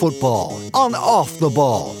 Gaelic football on Off the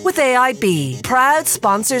Ball. With AIB, proud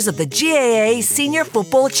sponsors of the GAA Senior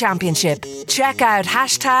Football Championship. Check out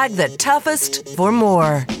 #TheToughest for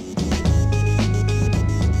more.